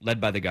deal led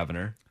by the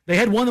governor. They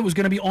had one that was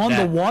going to be on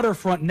the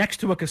waterfront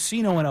next to a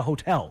casino and a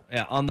hotel.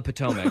 Yeah, on the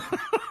Potomac.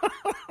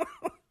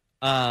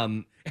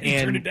 And he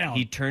turned it down.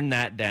 He turned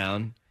that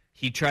down.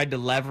 He tried to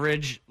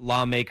leverage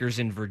lawmakers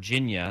in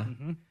Virginia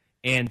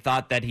and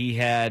thought that he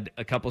had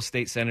a couple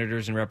state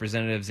senators and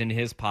representatives in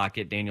his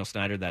pocket, Daniel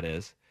Snyder, that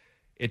is.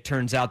 It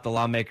turns out the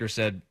lawmaker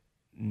said,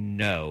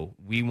 no,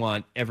 we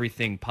want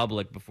everything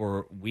public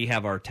before we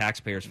have our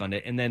taxpayers fund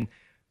it. And then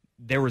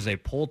there was a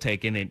poll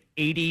taken, and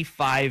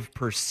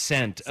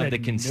 85% of the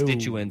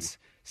constituents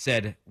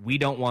said, we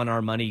don't want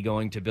our money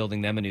going to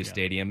building them a new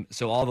stadium.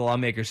 So all the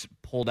lawmakers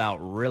pulled out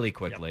really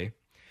quickly. Yep.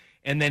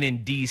 And then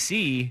in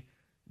D.C.,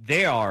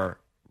 they are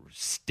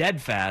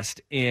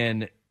steadfast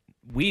in,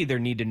 we either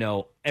need to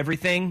know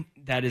everything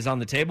that is on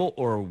the table,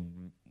 or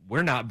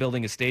we're not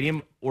building a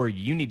stadium, or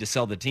you need to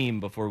sell the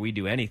team before we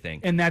do anything.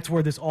 And that's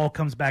where this all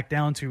comes back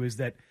down to, is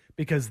that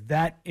because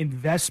that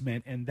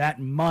investment and that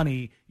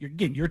money,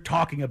 you're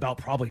talking about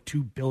probably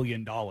 $2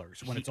 billion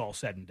when it's all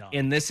said and done.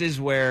 And this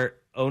is where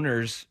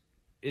owners,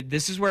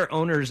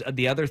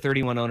 the other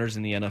 31 owners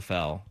in the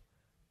NFL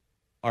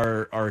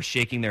are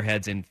shaking their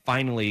heads, and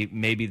finally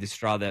maybe the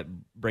straw that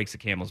breaks the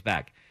camel's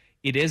back.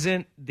 It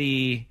isn't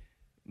the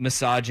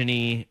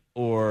misogyny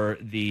or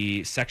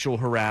the sexual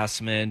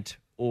harassment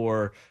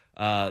or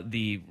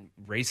the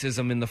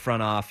racism in the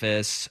front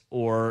office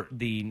or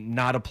the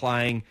not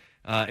applying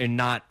and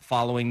not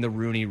following the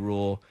Rooney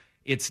Rule.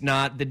 It's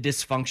not the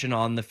dysfunction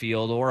on the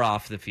field or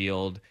off the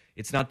field.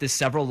 It's not the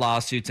several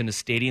lawsuits in a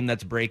stadium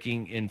that's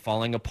breaking and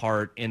falling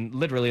apart and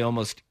literally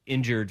almost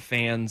injured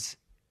fans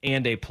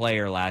and a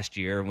player last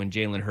year when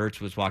Jalen Hurts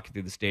was walking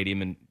through the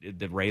stadium and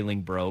the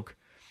railing broke.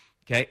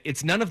 Okay,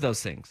 it's none of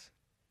those things.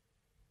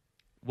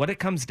 What it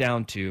comes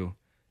down to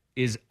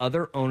is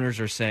other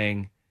owners are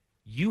saying,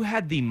 you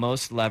had the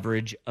most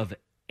leverage of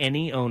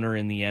any owner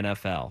in the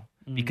NFL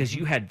because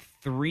you had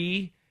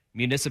 3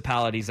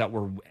 municipalities that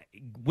were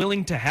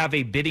willing to have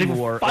a bidding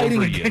war fighting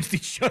over you. against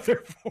each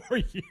other for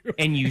you.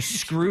 And you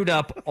screwed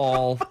up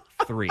all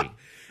 3.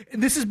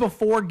 And this is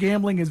before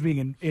gambling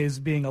is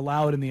being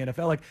allowed in the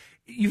NFL. Like,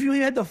 if you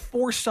had the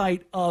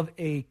foresight of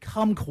a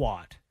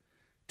kumquat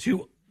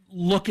to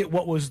look at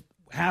what was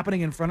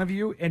happening in front of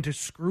you and to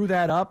screw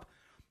that up,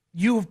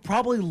 you've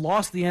probably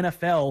lost the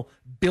NFL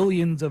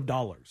billions of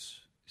dollars.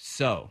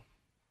 So,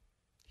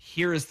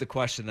 here is the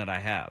question that I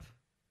have.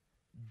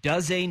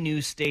 Does a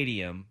new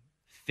stadium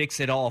fix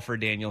it all for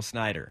Daniel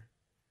Snyder?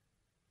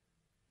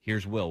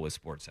 Here's Will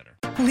with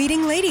SportsCenter.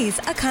 Leading Ladies,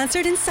 a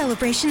concert in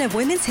celebration of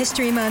Women's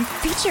History Month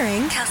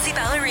featuring Kelsey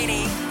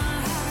Ballerini,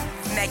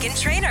 Meghan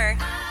Trainor,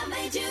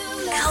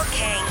 Elle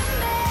King,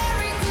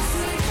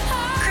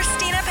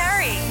 Christina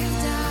Perri.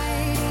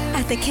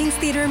 At the King's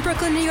Theater in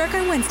Brooklyn, New York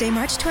on Wednesday,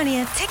 March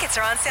 20th. Tickets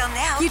are on sale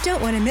now. You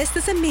don't want to miss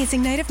this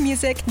amazing night of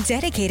music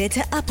dedicated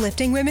to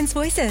uplifting women's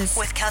voices.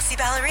 With Kelsey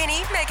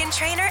Ballerini, Meghan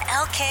Trainor,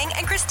 Elle King,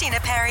 and Christina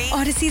Perri.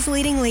 Odyssey's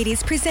Leading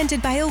Ladies,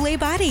 presented by Olay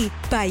Body.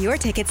 Buy your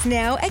tickets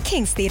now at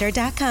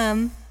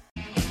kingstheater.com.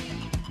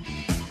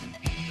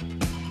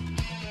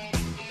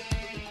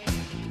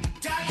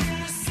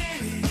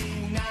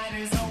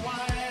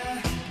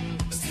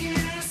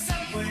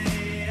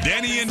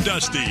 Danny and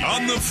Dusty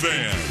on the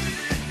Fan.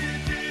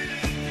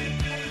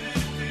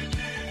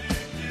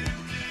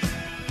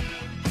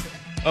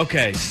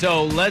 Okay,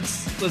 so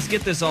let's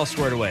get this all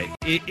squared away.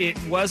 It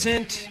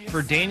wasn't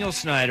for Daniel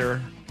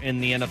Snyder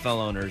and the NFL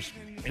owners.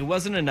 It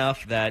wasn't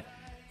enough that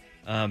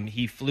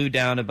he flew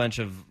down a bunch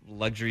of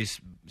luxury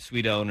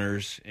suite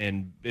owners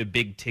and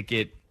big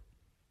ticket,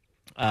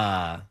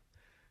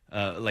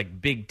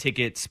 big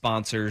ticket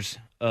sponsors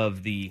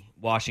of the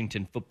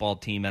Washington football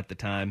team at the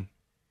time,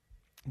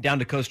 down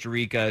to Costa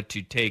Rica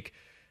to take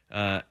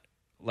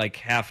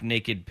half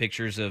naked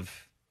pictures of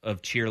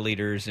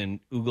cheerleaders and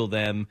oogle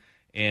them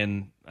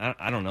and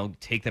I don't know,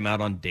 take them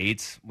out on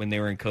dates when they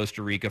were in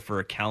Costa Rica for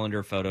a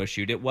calendar photo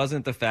shoot. It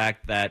wasn't the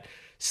fact that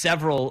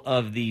several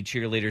of the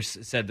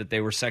cheerleaders said that they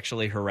were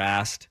sexually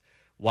harassed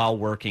while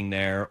working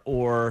there,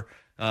 or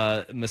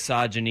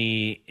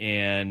misogyny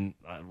and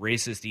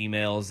racist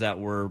emails that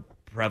were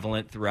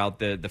prevalent throughout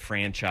the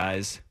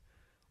franchise,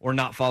 or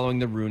not following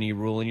the Rooney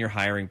Rule in your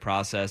hiring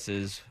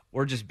processes,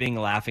 or just being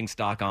a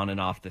laughingstock on and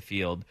off the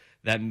field.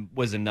 That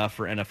was enough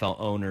for NFL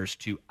owners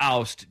to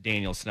oust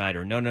Daniel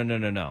Snyder.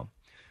 No.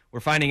 We're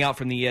finding out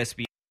from the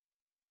ESPN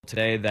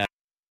today that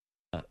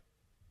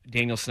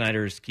Daniel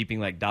Snyder is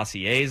keeping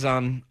dossiers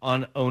on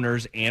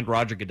owners and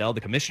Roger Goodell, the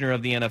commissioner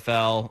of the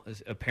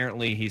NFL.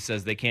 Apparently, he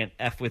says they can't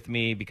F with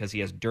me because he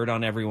has dirt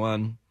on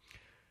everyone.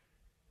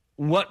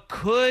 What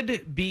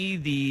could be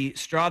the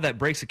straw that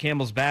breaks the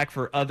camel's back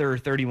for other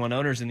 31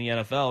 owners in the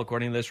NFL,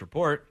 according to this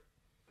report,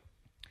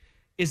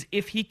 is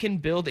if he can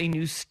build a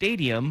new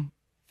stadium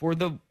for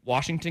the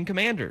Washington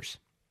Commanders,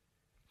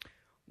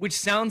 which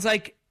sounds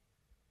like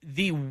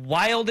the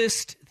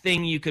wildest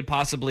thing you could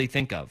possibly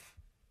think of.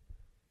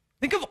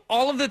 Think of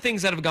all of the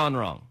things that have gone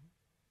wrong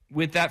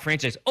with that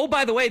franchise. Oh,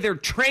 by the way, their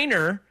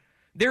trainer,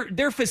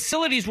 their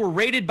facilities were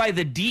raided by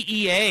the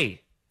DEA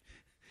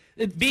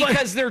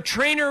because their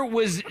trainer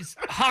was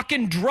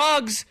hawking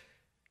drugs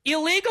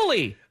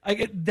illegally. I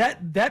get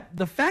that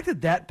the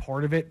fact that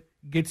part of it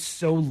gets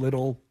so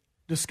little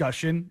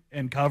discussion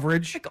and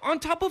coverage. On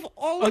top of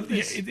all of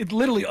this. It's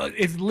literally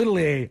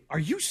a, are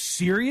you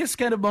serious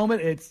kind of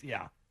moment?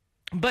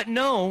 But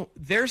no,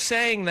 they're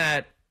saying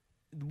that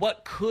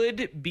what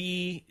could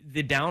be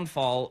the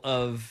downfall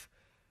of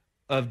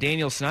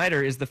Daniel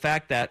Snyder is the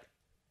fact that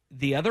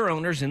the other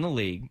owners in the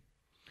league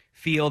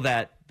feel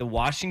that the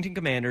Washington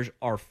Commanders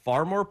are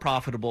far more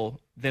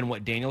profitable than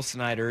what Daniel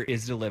Snyder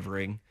is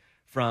delivering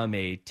from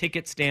a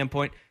ticket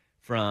standpoint,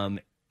 from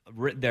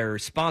their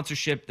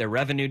sponsorship, their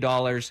revenue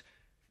dollars,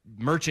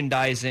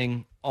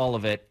 merchandising, all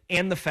of it,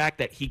 and the fact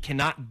that he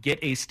cannot get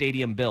a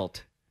stadium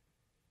built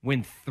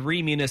when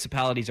 3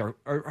 municipalities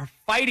are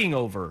fighting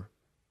over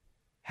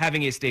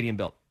having a stadium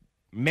built.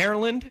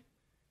 Maryland,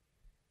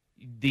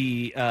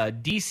 the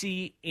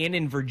D.C., and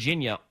in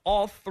Virginia,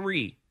 all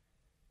three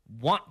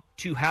want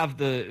to have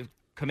the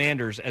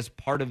Commanders as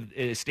part of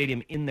a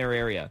stadium in their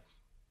area.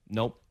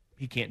 Nope,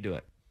 he can't do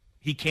it.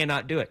 He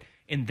cannot do it.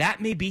 And that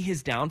may be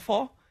his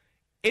downfall.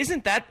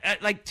 Isn't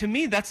that, to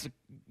me, that's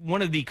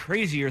one of the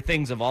crazier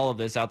things of all of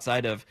this,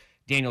 outside of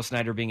Daniel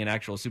Snyder being an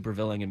actual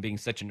supervillain and being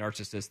such a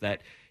narcissist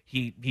that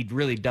he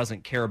really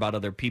doesn't care about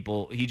other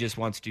people. He just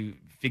wants to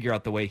figure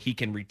out the way he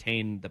can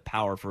retain the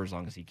power for as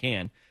long as he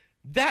can.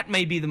 That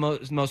may be the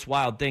most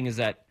wild thing, is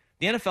that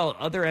the NFL,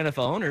 other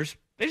NFL owners,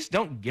 they just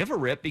don't give a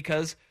rip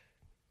because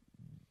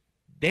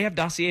they have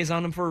dossiers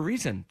on them for a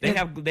reason. They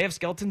have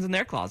skeletons in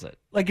their closet.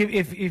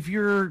 If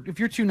you're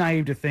too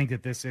naive to think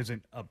that this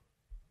isn't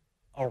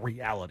a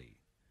reality,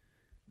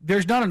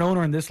 there's not an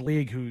owner in this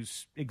league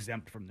who's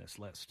exempt from this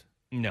list.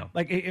 No.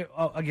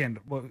 Again,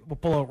 we'll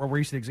pull a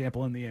recent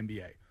example in the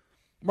NBA.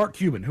 Mark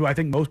Cuban, who I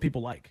think most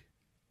people like.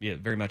 Yeah,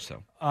 very much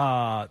so.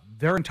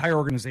 Their entire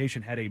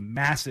organization had a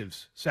massive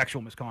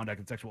sexual misconduct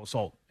and sexual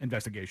assault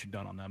investigation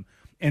done on them,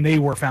 and they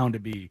were found to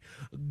be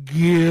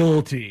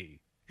guilty.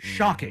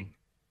 Shocking.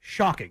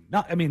 Shocking.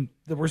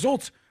 The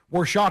results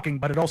were shocking,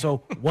 but it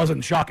also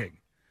wasn't shocking.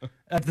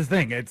 That's the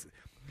thing. It's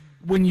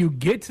when you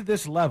get to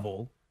this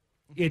level,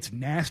 it's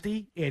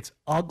nasty, it's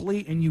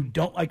ugly, and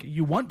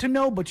you want to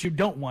know, but you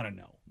don't want to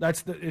know.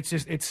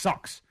 It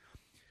sucks.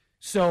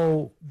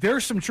 So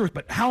there's some truth,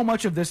 but how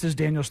much of this does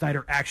Daniel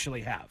Snyder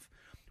actually have?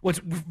 What's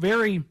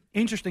very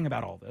interesting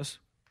about all this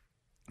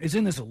is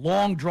in this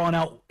long,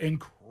 drawn-out,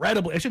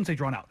 incredibly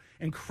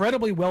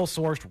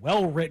well-sourced,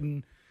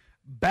 well-written,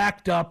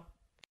 backed-up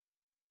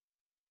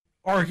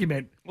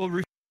argument. Well,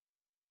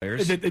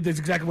 that's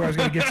exactly where I was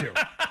going to get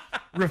to.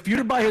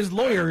 Refuted by his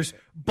lawyers,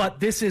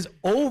 but this is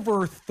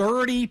over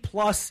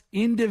 30-plus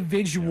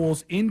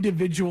individuals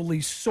individually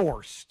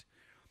sourced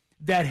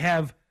that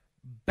have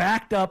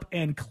backed up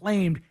and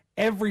claimed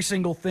every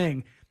single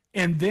thing,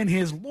 and then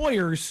his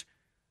lawyers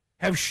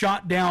have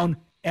shot down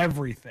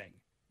everything.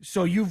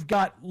 So you've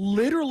got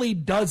literally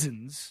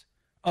dozens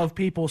of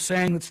people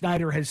saying that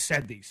Snyder has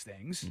said these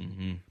things,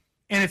 and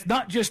it's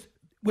not just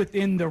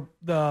within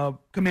the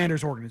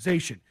Commanders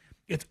organization.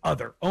 It's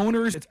other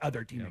owners, it's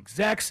other team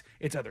execs,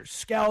 it's other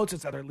scouts,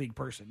 it's other league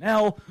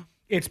personnel,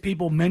 it's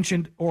people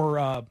mentioned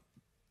or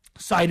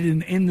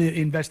cited in the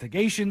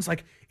investigations.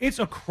 It's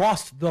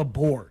across the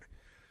board.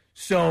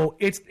 So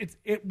it's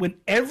when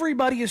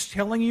everybody is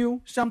telling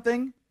you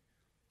something,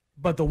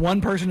 but the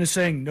one person is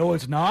saying no,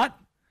 it's not.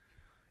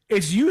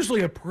 It's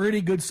usually a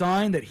pretty good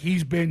sign that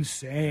he's been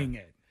saying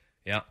it.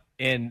 Yeah,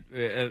 And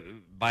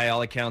by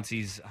all accounts,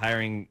 he's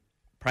hiring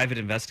private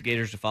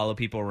investigators to follow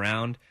people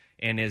around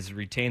and has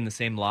retained the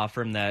same law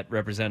firm that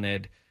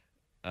represented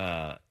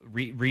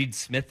Reed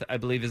Smith, I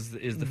believe,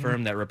 is the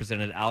firm that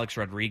represented Alex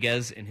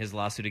Rodriguez in his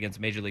lawsuit against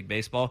Major League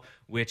Baseball,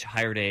 which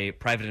hired a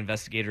private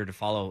investigator to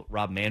follow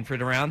Rob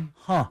Manfred around.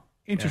 Huh.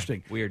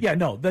 Interesting. Yeah, weird. Yeah,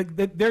 no,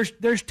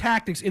 there's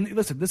tactics. And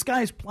listen, this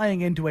guy's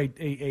playing into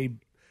a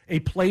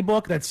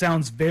playbook that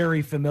sounds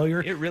very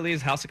familiar. It really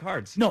is House of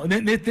Cards. No,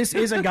 this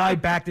is a guy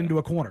backed into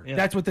a corner. Yeah.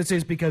 That's what this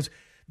is, because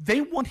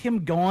they want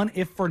him gone,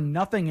 if for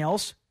nothing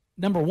else.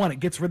 Number one, it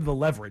gets rid of the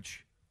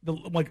leverage.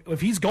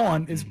 If he's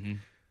gone,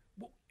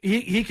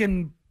 he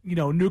can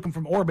nuke him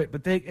from orbit.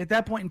 But at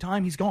that point in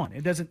time, he's gone.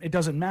 It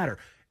doesn't matter.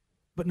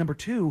 But number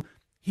two,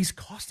 he's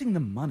costing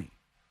them money,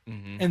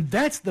 and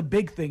that's the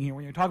big thing here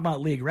when you're talking about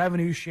league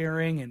revenue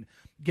sharing and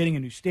getting a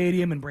new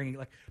stadium and bringing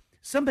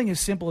something as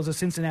simple as the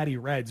Cincinnati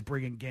Reds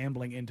bringing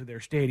gambling into their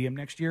stadium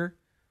next year.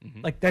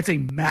 That's a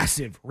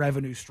massive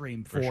revenue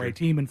stream for a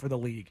team and for the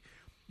league.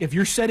 If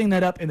you're setting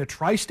that up in the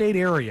tri-state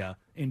area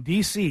in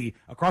D.C.,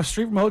 across the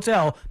street from a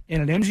hotel,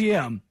 in an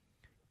MGM,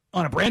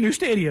 on a brand new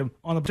stadium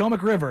on the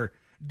Potomac River,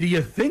 do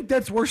you think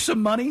that's worth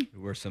some money?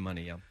 Worth some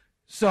money, yeah.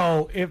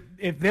 So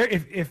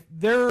if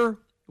they're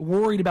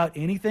worried about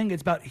anything,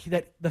 it's about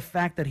the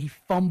fact that he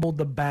fumbled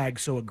the bag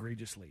so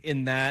egregiously.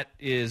 And that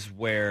is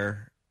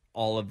where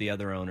all of the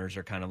other owners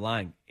are kind of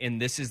lying.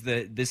 And this is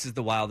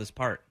the wildest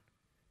part.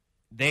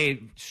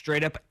 They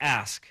straight up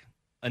ask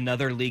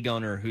another league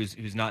owner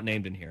who's not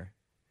named in here,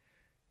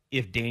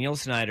 if Daniel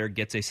Snyder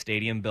gets a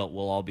stadium built,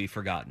 will all be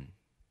forgotten?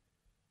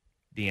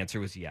 The answer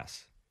was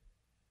yes.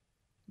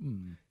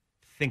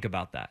 Think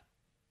about that.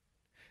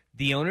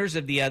 The owners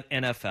of the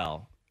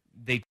NFL,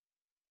 they do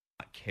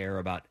not care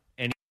about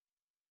anything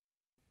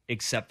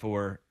except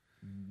for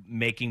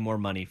making more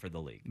money for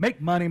the league.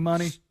 Make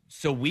money.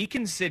 So we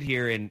can sit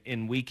here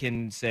and we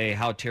can say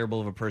how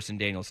terrible of a person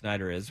Daniel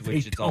Snyder is,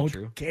 which it's all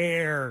true.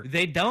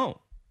 They don't.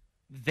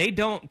 They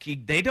don't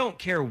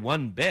care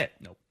one bit.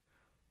 Nope.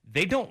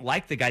 They don't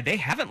like the guy. They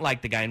haven't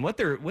liked the guy. And what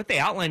they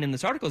outline in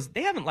this article is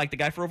they haven't liked the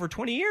guy for over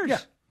 20 years. Yeah.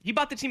 He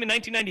bought the team in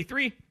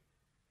 1993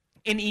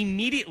 and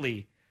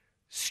immediately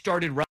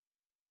started running.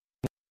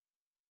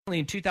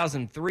 In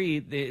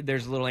 2003,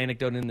 there's a little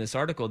anecdote in this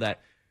article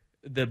that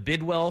the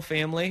Bidwell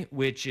family,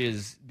 which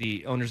is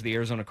the owners of the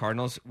Arizona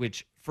Cardinals,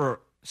 which for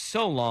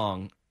so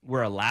long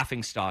were a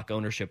laughingstock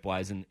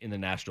ownership-wise in the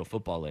National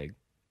Football League.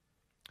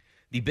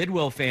 The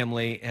Bidwell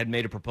family had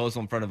made a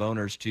proposal in front of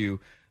owners to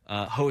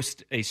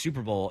host a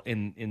Super Bowl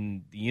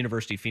in the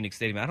University of Phoenix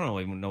Stadium. I don't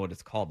even know what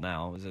it's called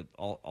now. Is it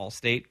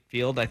All-State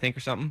Field, I think,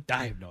 or something?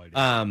 I have no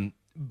idea.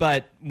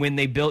 But when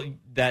they built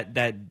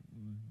that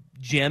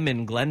gym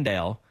in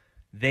Glendale,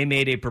 they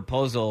made a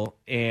proposal,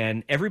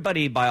 and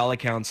everybody, by all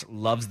accounts,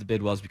 loves the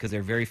Bidwells because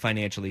they're very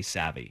financially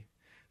savvy.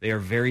 They are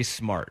very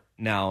smart.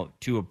 Now,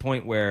 to a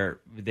point where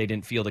they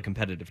didn't field a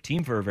competitive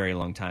team for a very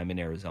long time in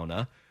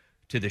Arizona,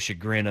 to the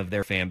chagrin of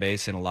their fan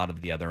base and a lot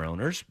of the other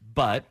owners.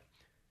 But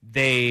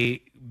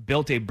they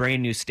built a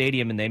brand new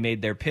stadium, and they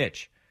made their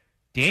pitch.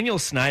 Daniel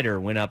Snyder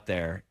went up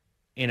there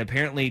and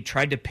apparently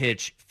tried to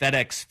pitch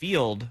FedEx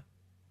Field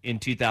in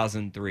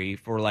 2003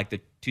 for the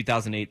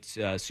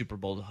 2008 Super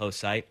Bowl host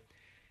site.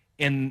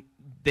 And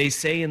they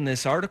say in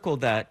this article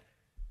that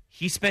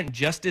he spent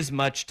just as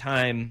much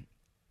time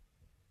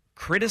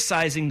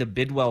criticizing the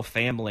Bidwell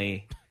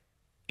family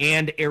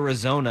and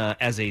Arizona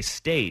as a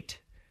state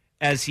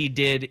as he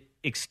did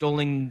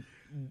extolling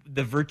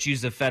the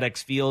virtues of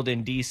FedEx Field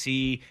in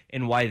D.C.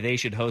 and why they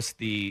should host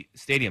the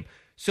stadium.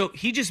 So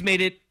he just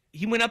made it.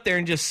 He went up there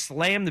and just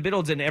slammed the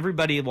Bidwells, and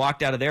everybody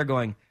walked out of there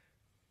going,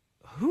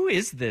 who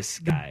is this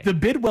guy? The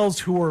Bidwells,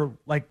 who are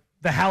like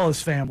the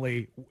Hallis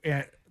family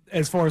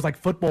as far as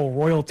football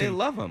royalty. They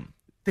love him.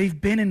 They've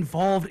been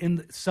involved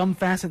in some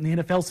facet in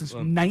the NFL since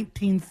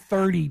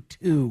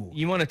 1932.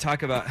 You want to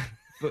talk about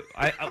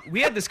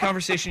we had this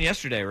conversation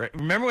yesterday, right?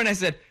 Remember when I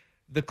said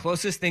the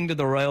closest thing to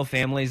the royal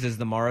families is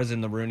the Maras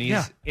and the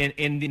Rooneys? Yeah.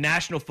 In the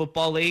National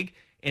Football League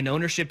and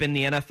ownership in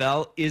the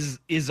NFL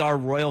is our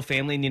royal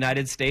family in the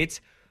United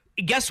States.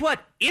 Guess what?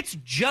 It's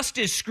just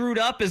as screwed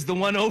up as the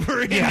one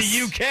over in the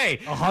UK.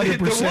 100%.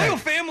 The royal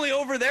family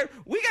over there,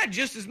 we got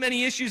just as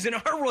many issues in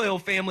our royal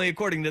family,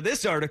 according to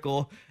this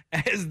article,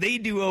 as they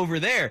do over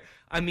there.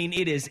 I mean,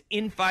 it is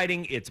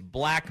infighting. It's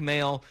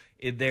blackmail.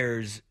 It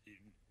is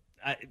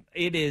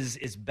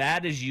as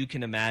bad as you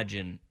can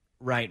imagine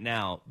right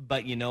now.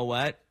 But you know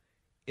what?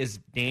 As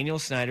Daniel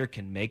Snyder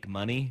can make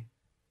money,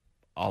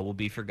 all will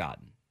be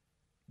forgotten.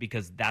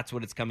 Because that's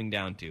what it's coming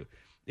down to.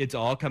 It's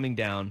all coming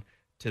down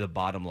to the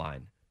bottom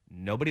line.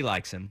 Nobody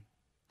likes him.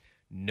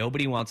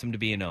 Nobody wants him to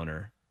be an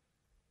owner.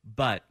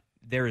 But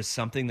there is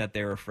something that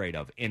they're afraid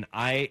of. And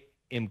I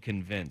am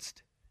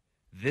convinced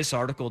this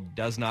article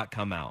does not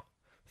come out.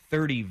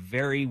 30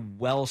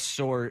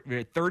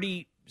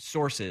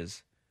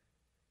 sources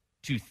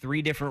to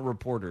 3 different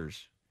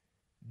reporters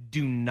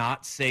do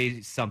not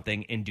say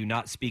something and do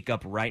not speak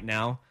up right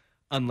now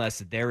unless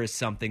there is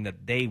something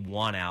that they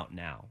want out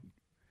now.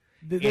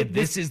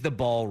 This is the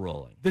ball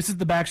rolling. This is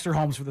the Baxter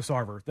Holmes for the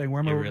Sarver thing.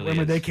 Remember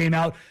is. they came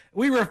out.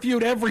 We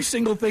reviewed every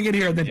single thing in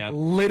here, and then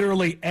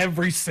literally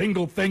every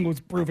single thing was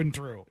proven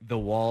true. The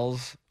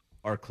walls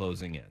are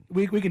closing in.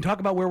 We can talk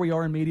about where we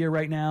are in media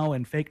right now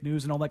and fake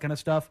news and all that kind of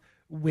stuff.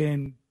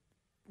 When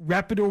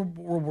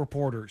reputable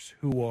reporters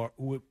who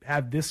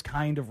have this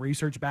kind of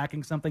research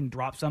backing something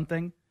drop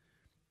something,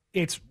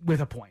 it's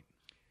with a point.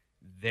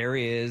 There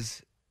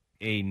is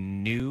a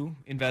new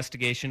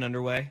investigation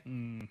underway,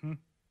 and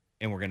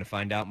we're going to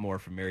find out more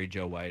from Mary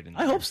Jo White.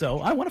 I hope so.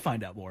 I want to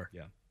find out more.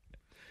 Yeah.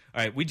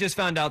 All right, we just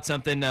found out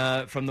something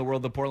from the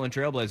world of Portland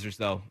Trailblazers,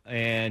 though,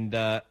 and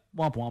womp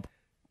womp.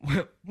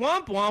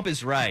 Womp womp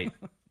is right,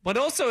 but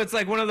also it's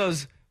like one of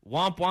those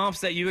womp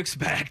womps that you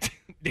expect.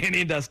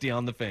 Danny and Dusty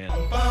on the Fan.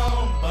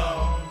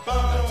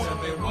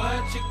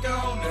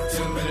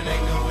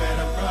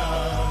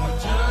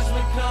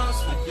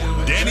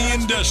 Danny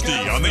and Dusty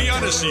on the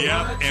Odyssey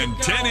app and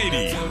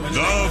 1080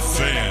 The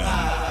Fan.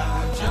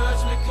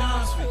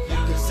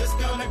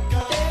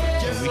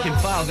 We can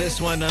file this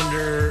one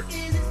under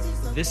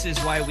This Is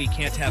Why We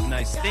Can't Have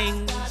Nice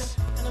Things.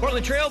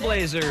 Portland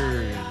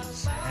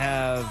Trailblazers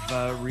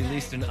have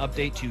released an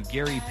update to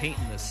Gary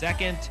Payton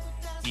II.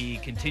 He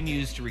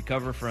continues to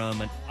recover from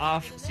an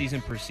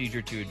off-season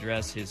procedure to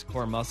address his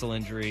core muscle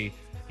injury.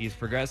 He's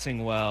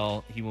progressing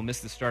well. He will miss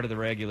the start of the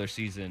regular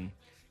season.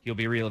 He'll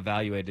be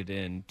reevaluated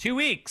in 2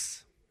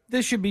 weeks.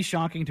 This should be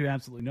shocking to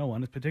absolutely no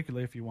one,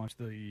 particularly if you watched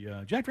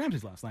the Jack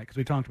Ramsey's last night, because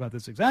we talked about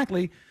this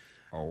exactly.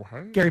 Oh,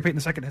 hey. Gary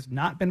Payton II has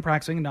not been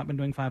practicing, not been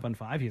doing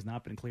 5-on-5. He has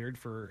not been cleared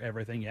for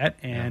everything yet.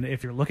 And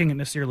if you're looking at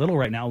Nasir Little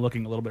right now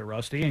looking a little bit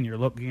rusty, and you're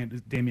looking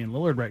at Damian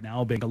Lillard right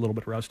now being a little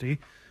bit rusty,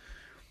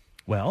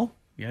 well,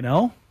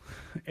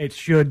 it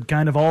should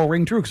kind of all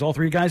ring true because all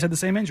three guys had the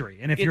same injury.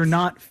 And if you're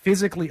not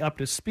physically up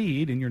to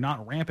speed and you're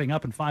not ramping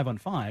up in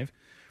 5-on-5,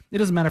 it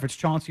doesn't matter if it's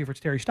Chauncey or if it's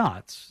Terry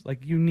Stotts.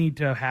 Like, you need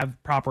to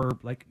have proper,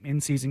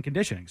 in-season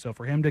conditioning. So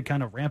for him to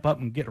kind of ramp up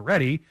and get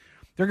ready,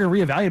 they're going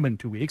to reevaluate him in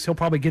 2 weeks. He'll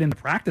probably get into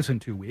practice in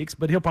 2 weeks,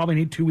 but he'll probably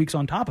need 2 weeks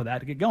on top of that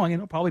to get going,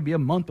 and it'll probably be a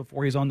month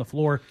before he's on the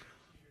floor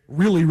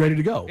really ready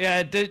to go. Yeah,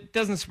 it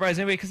doesn't surprise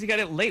anybody because he got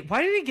it late.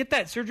 Why did he get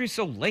that surgery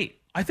so late?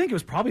 I think it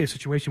was probably a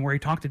situation where he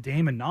talked to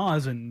Dame and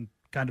Nas and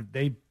kind of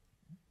hey,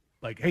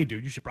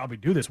 dude, you should probably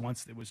do this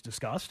once it was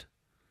discussed.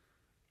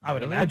 I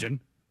would imagine.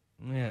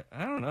 Yeah,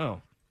 I don't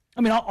know.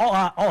 I mean,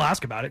 I'll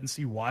ask about it and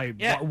see why,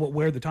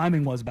 where the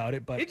timing was about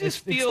it, but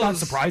it's not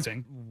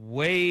surprising.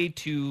 Way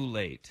too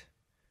late.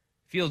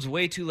 Feels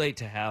way too late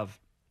to have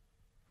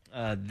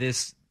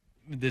this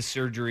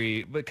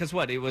surgery. Because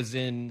what? It was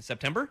in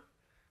September?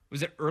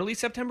 Was it early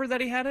September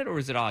that he had it, or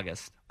was it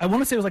August? I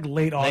want to say it was like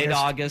late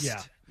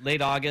August.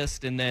 Late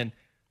August, and then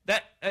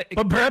that.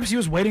 But perhaps he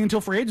was waiting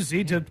until free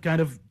agency to kind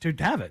of to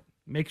have it.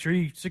 Make sure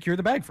you secure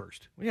the bag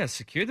first. Well, yeah,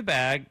 secure the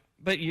bag.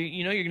 But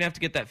you know you're gonna have to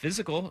get that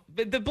physical.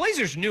 But the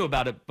Blazers knew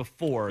about it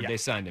before they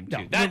signed him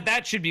too.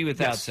 That should be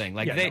without saying.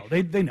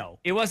 They know.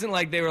 It wasn't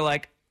like they were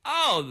like,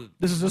 oh,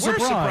 this is a we're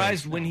surprise.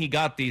 surprised when he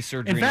got the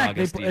surgery. In fact,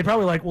 in August. they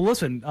probably like, well,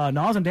 listen,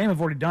 Nas and Dame have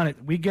already done it.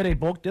 We get a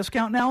bulk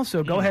discount now,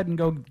 so go ahead and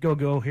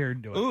go here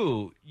and do it.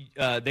 Ooh,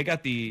 they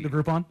got the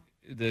Groupon,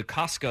 the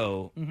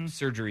Costco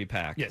surgery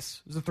pack.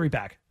 Yes, it's a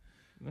 3-pack.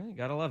 Well, you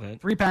gotta love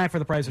it. 3-pack for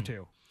the price of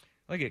 2.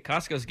 Look at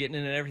Costco's getting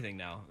into everything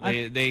now.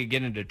 They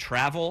get into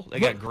travel. They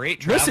got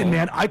great travel. Listen,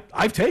 man,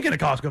 I've taken a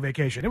Costco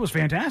vacation. It was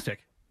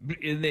fantastic.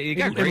 They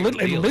got great it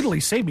deals. literally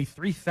saved me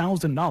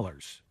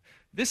 $3,000.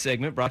 This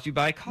segment brought to you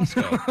by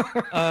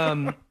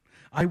Costco.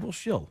 I will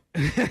shill.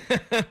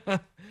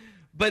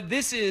 But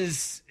this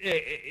is,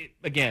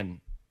 again,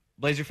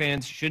 Blazer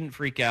fans shouldn't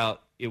freak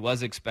out. It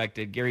was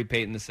expected. Gary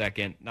Payton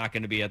II, not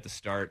going to be at the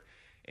start.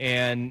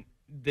 And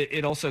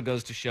it also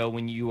goes to show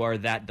when you are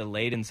that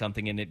delayed in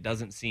something and it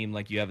doesn't seem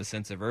like you have a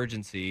sense of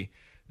urgency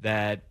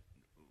that,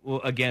 well,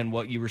 again,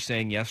 what you were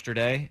saying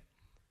yesterday,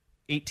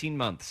 18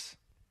 months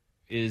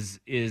is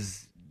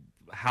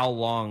how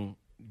long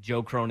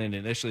Joe Cronin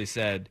initially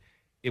said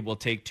it will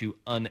take to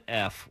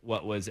un-F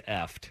what was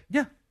F'd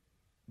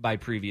by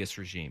previous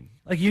regime.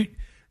 Like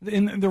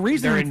the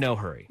reason they're in no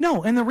hurry.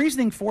 No, and the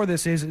reasoning for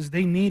this is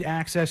they need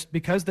access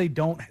because they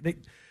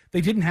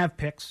didn't have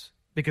picks.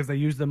 Because they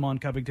used them on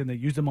Covington, they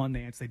used them on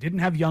Nance. They didn't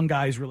have young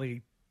guys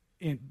really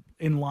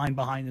in line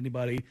behind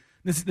anybody.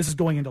 This is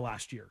going into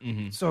last year.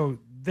 Mm-hmm. So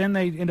then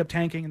they end up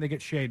tanking and they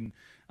get Shaden.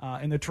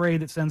 In the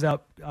trade that sends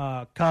out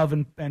Cove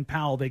and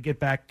Powell, they get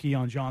back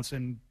Keon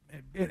Johnson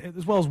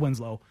as well as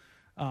Winslow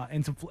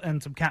and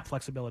some cap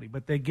flexibility.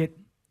 But they get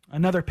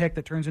another pick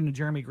that turns into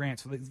Jeremy Grant.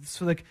 So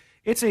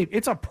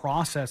it's a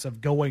process of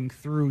going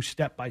through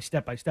step by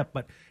step by step.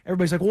 But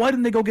everybody's like, well, why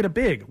didn't they go get a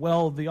big?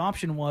 Well, the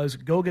option was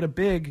go get a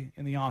big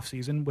in the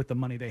offseason with the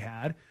money they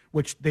had,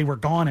 which they were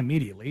gone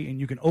immediately, and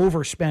you can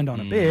overspend on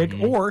a big,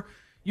 or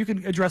you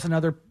can address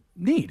another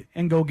need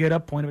and go get a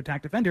point of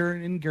attack defender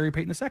in Gary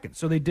Payton II.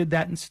 So they did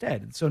that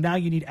instead. So now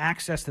you need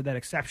access to that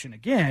exception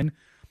again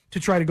to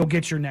try to go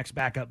get your next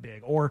backup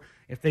big. Or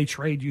if they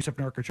trade Yusuf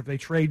Nurkic, if they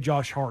trade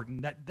Josh Hart,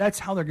 and that's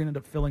how they're going to end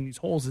up filling these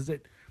holes, is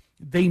that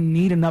they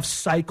need enough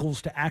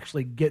cycles to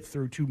actually get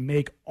through to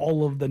make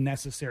all of the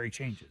necessary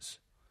changes.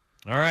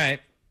 All right.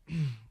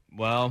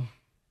 Well,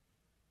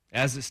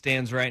 as it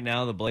stands right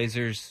now, the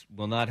Blazers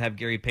will not have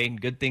Gary Payton.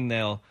 Good thing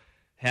they'll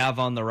have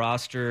on the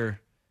roster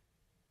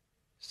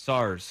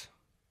SARS.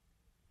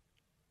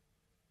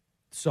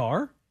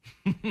 Sarr?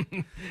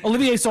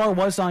 Olivier Sarr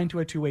was signed to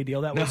a 2-way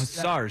deal. That was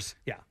SARS.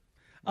 Yeah.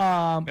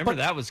 Remember,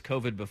 that was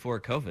COVID before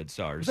COVID,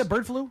 SARS. Was that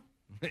bird flu?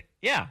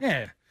 Yeah.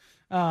 Yeah.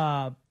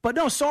 But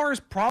no, Sarr is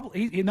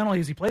probably, not only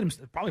has he played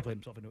himself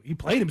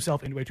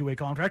into a 2-way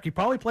contract, he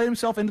probably played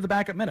himself into the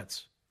backup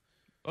minutes.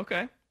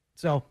 Okay.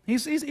 So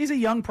he's a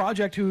young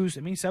project who's,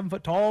 7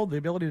 foot tall, the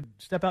ability to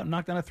step out and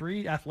knock down a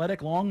three,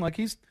 athletic, long, like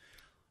he's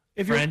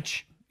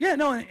French. Yeah,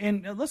 no,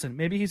 and listen,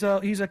 maybe he's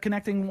a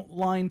connecting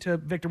line to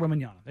Victor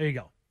Wembanyama. There you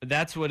go.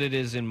 That's what it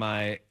is in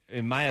my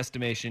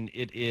estimation.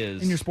 It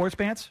is in your sports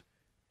pants.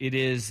 It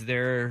is.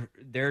 They're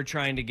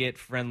trying to get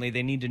friendly.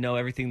 They need to know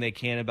everything they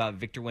can about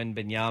Victor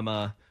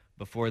Wembanyama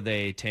before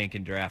they tank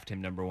and draft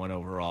him number 1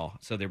 overall.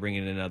 So they're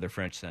bringing in another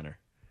French center.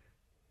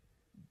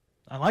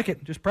 I like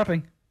it. Just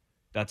prepping.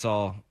 That's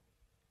all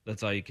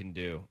you can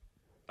do.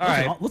 All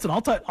listen, right. Listen,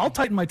 I'll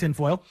tighten my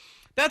tinfoil.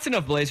 That's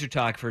enough Blazer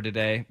talk for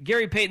today.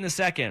 Gary Payton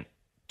II,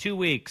 2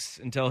 weeks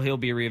until he'll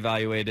be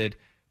reevaluated.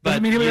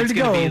 But it's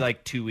going to be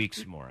like 2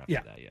 weeks more after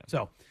that. Yeah.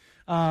 So,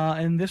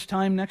 and this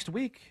time next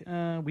week,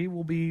 we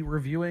will be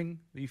reviewing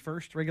the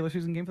first regular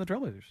season game for the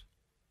Trailblazers.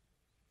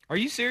 Are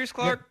you serious,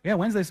 Clark? Yeah,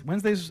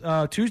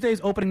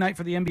 Tuesday's opening night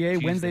for the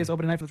NBA. Wednesday's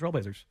opening night for the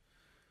Trailblazers.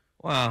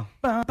 Wow.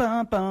 Ba,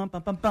 ba, ba, ba,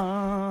 ba,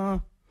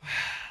 ba.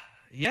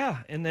 Yeah,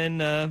 and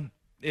then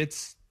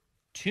it's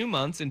 2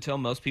 months until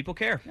most people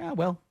care. Yeah,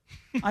 well,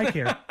 I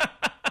care.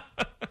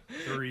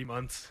 3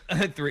 months.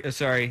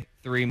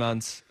 3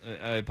 months.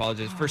 I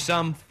apologize. For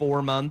some,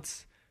 4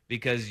 months,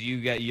 because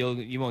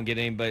you won't get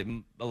any, but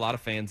a lot of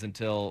fans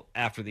until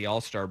after the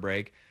All-Star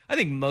break. I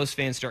think most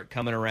fans start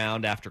coming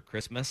around after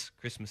Christmas.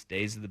 Christmas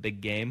Day is the big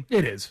game.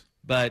 It is.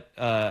 But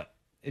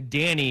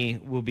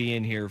Danny will be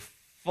in here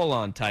full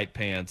on tight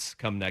pants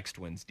come next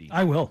Wednesday.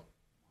 I will.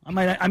 I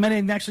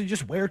might actually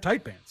just wear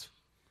tight pants.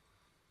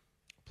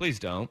 Please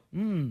don't.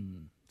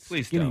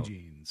 Please skinny don't.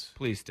 Jeans.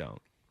 Please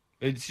don't.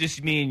 It's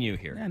just me and you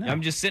here. Yeah, no.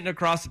 I'm just sitting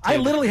across the table. I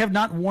literally have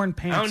not worn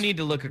pants. I don't need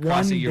to look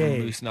across at your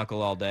moose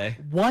knuckle all day.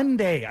 One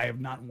day I have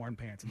not worn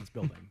pants in this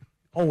building.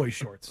 Always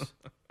shorts.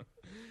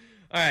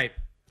 All right.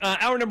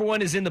 Hour number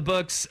 1 is in the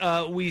books.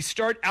 We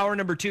start hour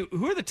number 2.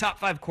 Who are the top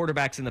 5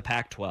 quarterbacks in the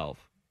Pac-12?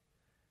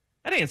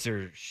 That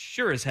answer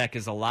sure as heck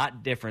is a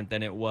lot different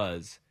than it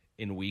was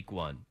in week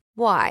 1.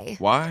 Why?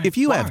 If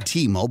you have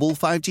T-Mobile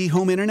 5G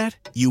home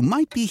internet, you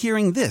might be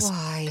hearing this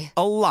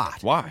a lot.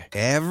 Why?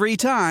 Every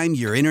time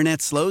your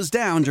internet slows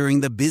down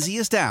during the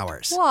busiest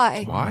hours.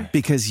 Why?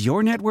 Because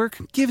your network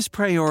gives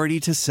priority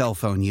to cell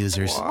phone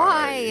users.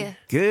 Why?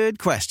 Good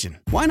question.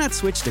 Why not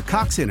switch to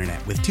Cox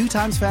Internet with 2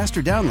 times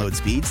faster download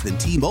speeds than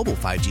T-Mobile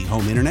 5G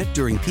home internet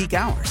during peak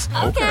hours?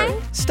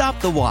 Okay. Stop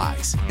the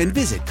whys and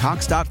visit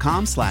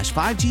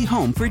cox.com/5G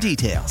home for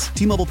details.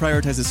 T-Mobile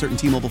prioritizes certain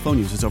T-Mobile phone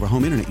users over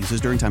home internet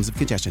users during times of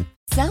congestion.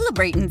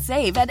 Celebrate and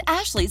save at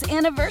Ashley's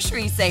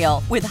Anniversary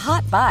Sale. With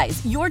Hot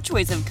Buys, your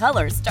choice of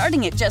colors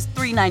starting at just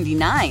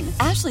 $3.99.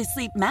 Ashley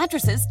Sleep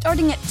mattresses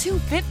starting at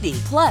 $2.50.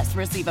 Plus,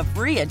 receive a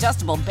free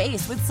adjustable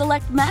base with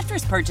select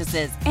mattress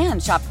purchases.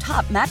 And shop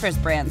top mattress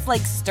brands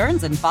like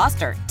Stearns &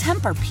 Foster,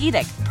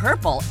 Tempur-Pedic,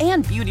 Purple,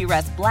 and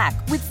Beautyrest Black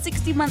with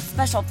 60-month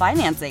special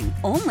financing.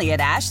 Only at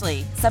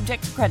Ashley.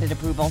 Subject to credit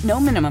approval. No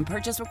minimum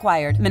purchase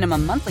required.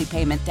 Minimum monthly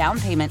payment, down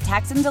payment,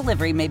 tax, and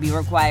delivery may be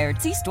required.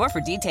 See store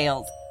for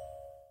details.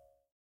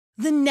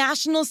 The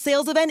national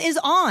sales event is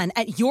on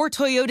at your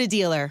Toyota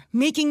dealer,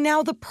 making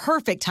now the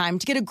perfect time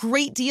to get a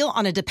great deal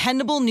on a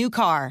dependable new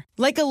car.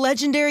 Like a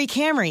legendary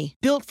Camry,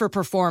 built for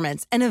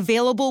performance and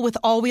available with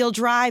all-wheel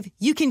drive,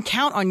 you can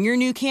count on your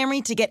new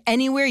Camry to get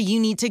anywhere you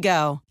need to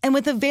go. And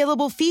with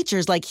available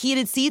features like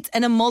heated seats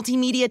and a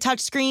multimedia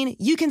touchscreen,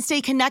 you can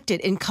stay connected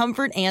in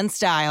comfort and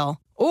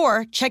style.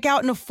 Or check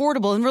out an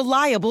affordable and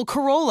reliable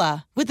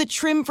Corolla with a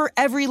trim for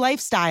every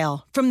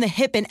lifestyle, from the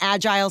hip and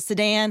agile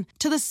sedan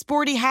to the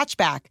sporty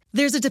hatchback.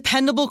 There's a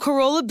dependable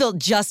Corolla built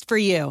just for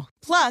you.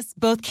 Plus,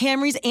 both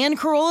Camrys and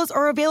Corollas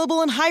are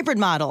available in hybrid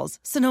models,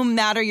 so no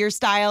matter your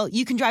style,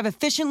 you can drive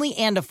efficiently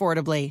and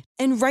affordably.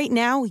 And right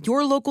now,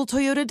 your local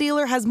Toyota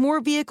dealer has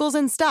more vehicles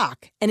in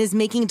stock and is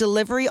making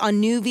delivery on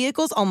new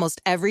vehicles almost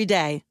every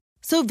day.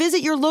 So visit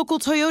your local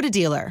Toyota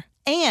dealer.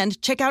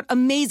 And check out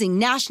amazing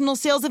national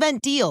sales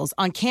event deals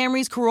on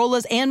Camrys,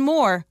 Corollas, and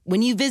more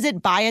when you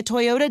visit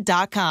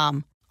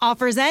buyatoyota.com.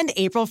 Offers end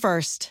April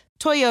 1st.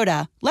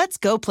 Toyota, let's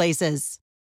go places.